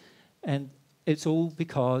fear, and it's all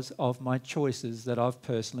because of my choices that I've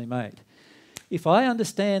personally made. If I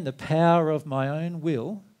understand the power of my own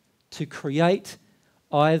will to create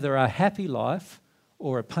either a happy life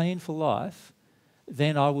or a painful life,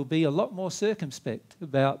 then I will be a lot more circumspect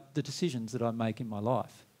about the decisions that I make in my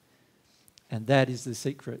life. And that is the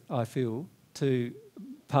secret, I feel, to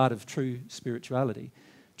part of true spirituality.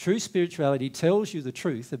 True spirituality tells you the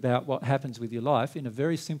truth about what happens with your life in a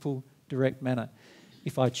very simple, direct manner.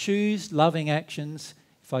 If I choose loving actions,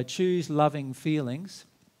 if I choose loving feelings,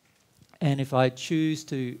 and if I choose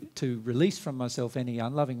to release from myself any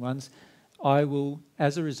unloving ones, I will,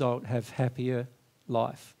 as a result, have happier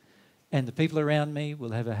life. And the people around me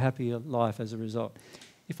will have a happier life as a result.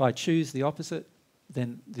 If I choose the opposite,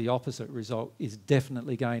 then the opposite result is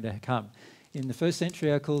definitely going to come. In the first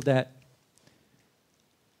century, I called that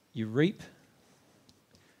you reap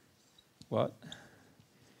what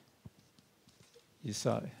you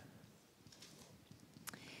sow.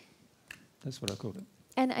 That's what I called it.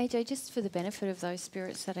 And AJ, just for the benefit of those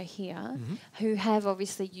spirits that are here, who have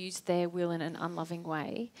obviously used their will in an unloving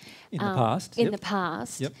way in the past, in the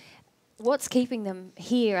past, what's keeping them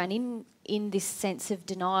here and in this sense of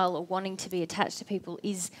denial or wanting to be attached to people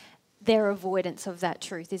is their avoidance of that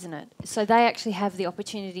truth, isn't it? So they actually have the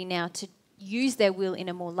opportunity now to use their will in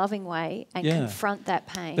a more loving way and confront that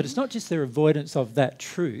pain. But it's not just their avoidance of that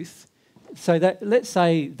truth. So that, let's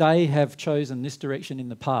say they have chosen this direction in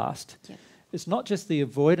the past. Yep. It's not just the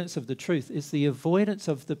avoidance of the truth, it's the avoidance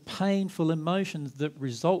of the painful emotions that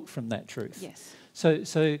result from that truth. Yes.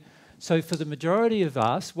 So for the majority of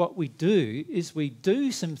us, what we do is we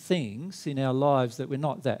do some things in our lives that we're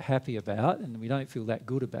not that happy about and we don't feel that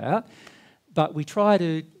good about, but we try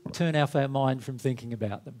to turn off our mind from thinking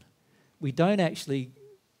about them. We don't actually,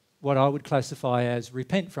 what I would classify as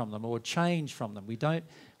repent from them or change from them. We don't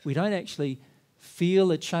actually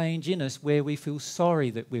feel a change in us where we feel sorry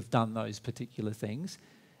that we've done those particular things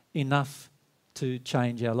enough to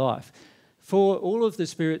change our life. For all of the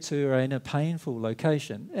spirits who are in a painful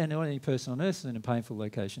location, and any person on earth is in a painful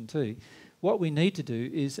location too, what we need to do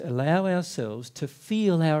is allow ourselves to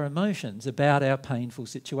feel our emotions about our painful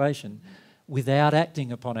situation without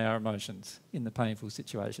acting upon our emotions in the painful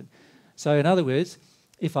situation. So in other words,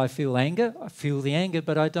 if I feel anger, I feel the anger,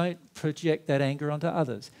 but I don't project that anger onto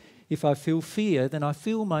others. If I feel fear, then I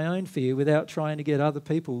feel my own fear without trying to get other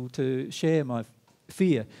people to share my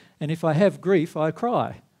fear. And if I have grief, I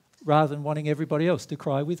cry, rather than wanting everybody else to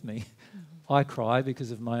cry with me. I cry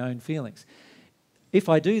because of my own feelings. If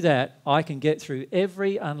I do that, I can get through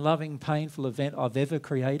every unloving, painful event I've ever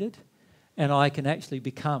created, and I can actually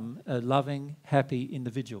become a loving, happy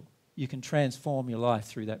individual. You can transform your life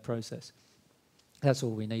through that process. That's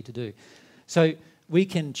all we need to do. So we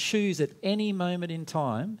can choose at any moment in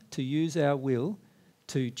time to use our will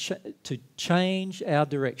to change our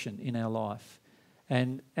direction in our life.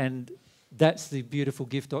 And that's the beautiful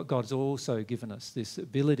gift that God's also given us, this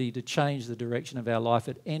ability to change the direction of our life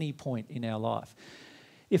at any point in our life.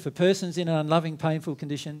 If a person's in an unloving, painful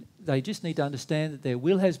condition, they just need to understand that their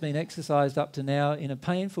will has been exercised up to now in a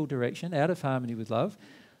painful direction, out of harmony with love.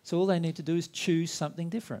 So all they need to do is choose something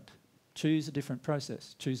different. Choose a different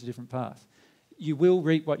process. Choose a different path. You will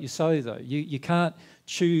reap what you sow, though. You can't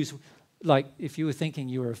choose, like if you were thinking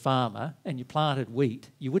you were a farmer and you planted wheat,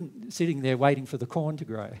 you wouldn't be sitting there waiting for the corn to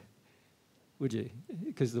grow, would you?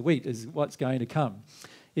 Because the wheat is what's going to come.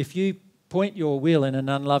 If you point your will in an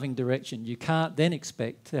unloving direction, you can't then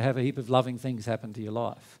expect to have a heap of loving things happen to your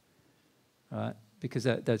life, right? Because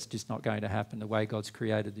that's just not going to happen the way God's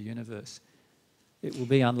created the universe. It will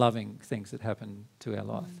be unloving things that happen to our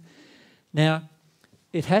life. Now,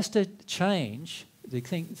 it has to change. The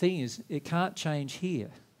thing is, it can't change here.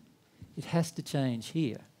 It has to change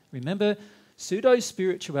here. Remember, pseudo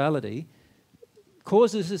spirituality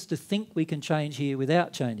causes us to think we can change here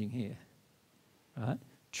without changing here. Right?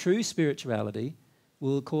 True spirituality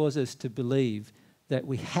will cause us to believe that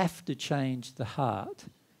we have to change the heart.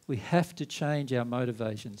 We have to change our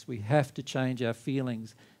motivations. We have to change our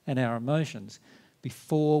feelings and our emotions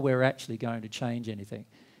before we're actually going to change anything.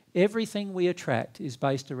 Everything we attract is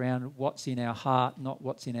based around what's in our heart, not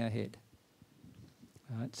what's in our head.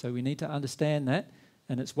 Right? So we need to understand that,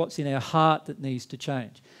 and it's what's in our heart that needs to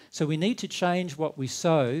change. So we need to change what we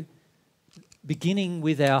sow, beginning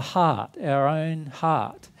with our heart. Our own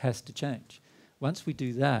heart has to change. Once we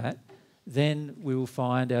do that, then we will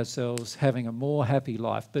find ourselves having a more happy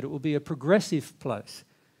life, but it will be a progressive place.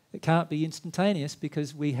 It can't be instantaneous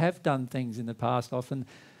because we have done things in the past often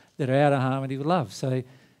that are out of harmony with love. So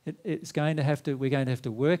we're going to have to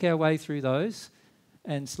work our way through those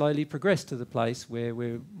and slowly progress to the place where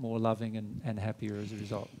we're more loving and happier as a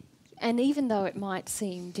result. And even though it might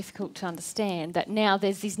seem difficult to understand that now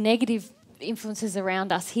there's these negative influences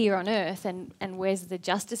around us here on earth, and where's the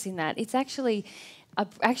justice in that? It's actually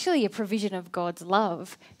a provision of God's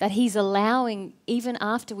love that He's allowing, even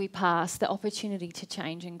after we pass, the opportunity to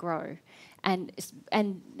change and grow, and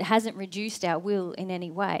hasn't reduced our will in any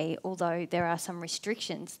way, although there are some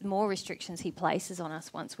restrictions, more restrictions He places on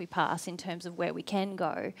us once we pass in terms of where we can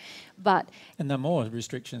go. And the more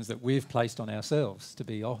restrictions that we've placed on ourselves, to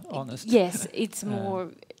be honest. Yes, it's more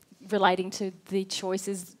relating to the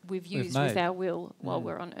choices we've used with our will while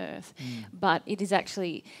we're on earth. But it is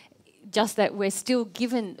actually just that we're still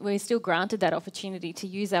granted that opportunity to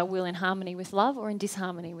use our will in harmony with love or in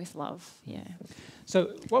disharmony with love. Yeah.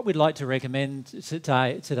 So what we'd like to recommend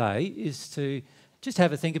today is to just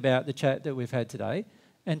have a think about the chat that we've had today,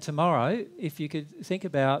 and tomorrow, if you could think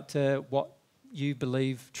about what you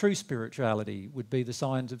believe true spirituality would be, the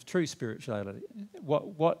signs of true spirituality.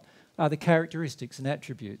 What are the characteristics and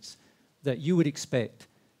attributes that you would expect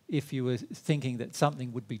if you were thinking that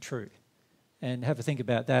something would be true? And have a think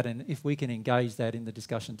about that, and if we can engage that in the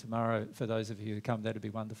discussion tomorrow for those of you who come, that'd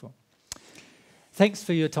be wonderful. Thanks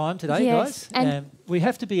for your time today, guys. And we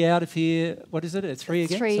have to be out of here, what is it, at 3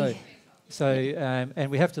 again? 3.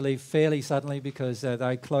 And we have to leave fairly suddenly because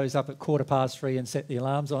they close up at 3:15 and set the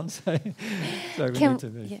alarms on, so we need to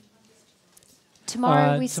move. Yeah.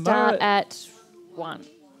 Tomorrow we start at 1.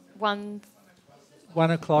 1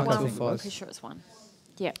 o'clock, I I'm think it was. pretty sure it's 1.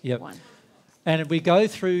 Yep. 1. And we go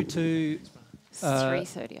through to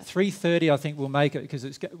 3:30. 3:30, I think we'll make it, because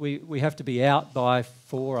we have to be out by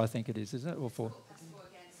 4, I think it is, isn't it? Or 4?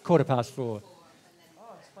 4:15.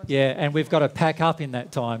 Yeah, and we've got to pack up in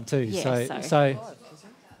that time too. Yeah, so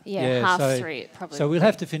 3:30 it probably. So we'll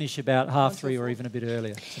have to finish about 3:30 or even a bit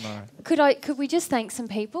earlier tomorrow. Could we just thank some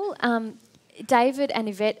people? David and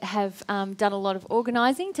Yvette have done a lot of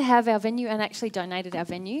organising to have our venue and actually donated our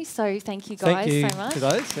venue. So thank you guys so much. Thank you to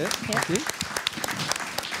those. Yeah. Thank you.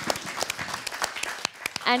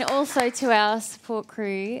 And also to our support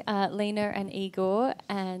crew, Lena and Igor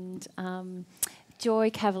and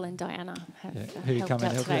Joy, Cavill and Diana who come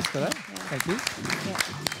and help us today. Yeah. Thank you.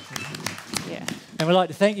 Yeah. And we'd like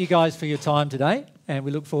to thank you guys for your time today, and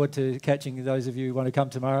we look forward to catching those of you who want to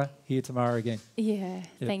come tomorrow, here tomorrow again. Yeah,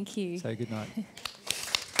 thank you. So good night.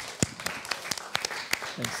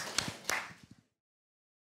 Thanks.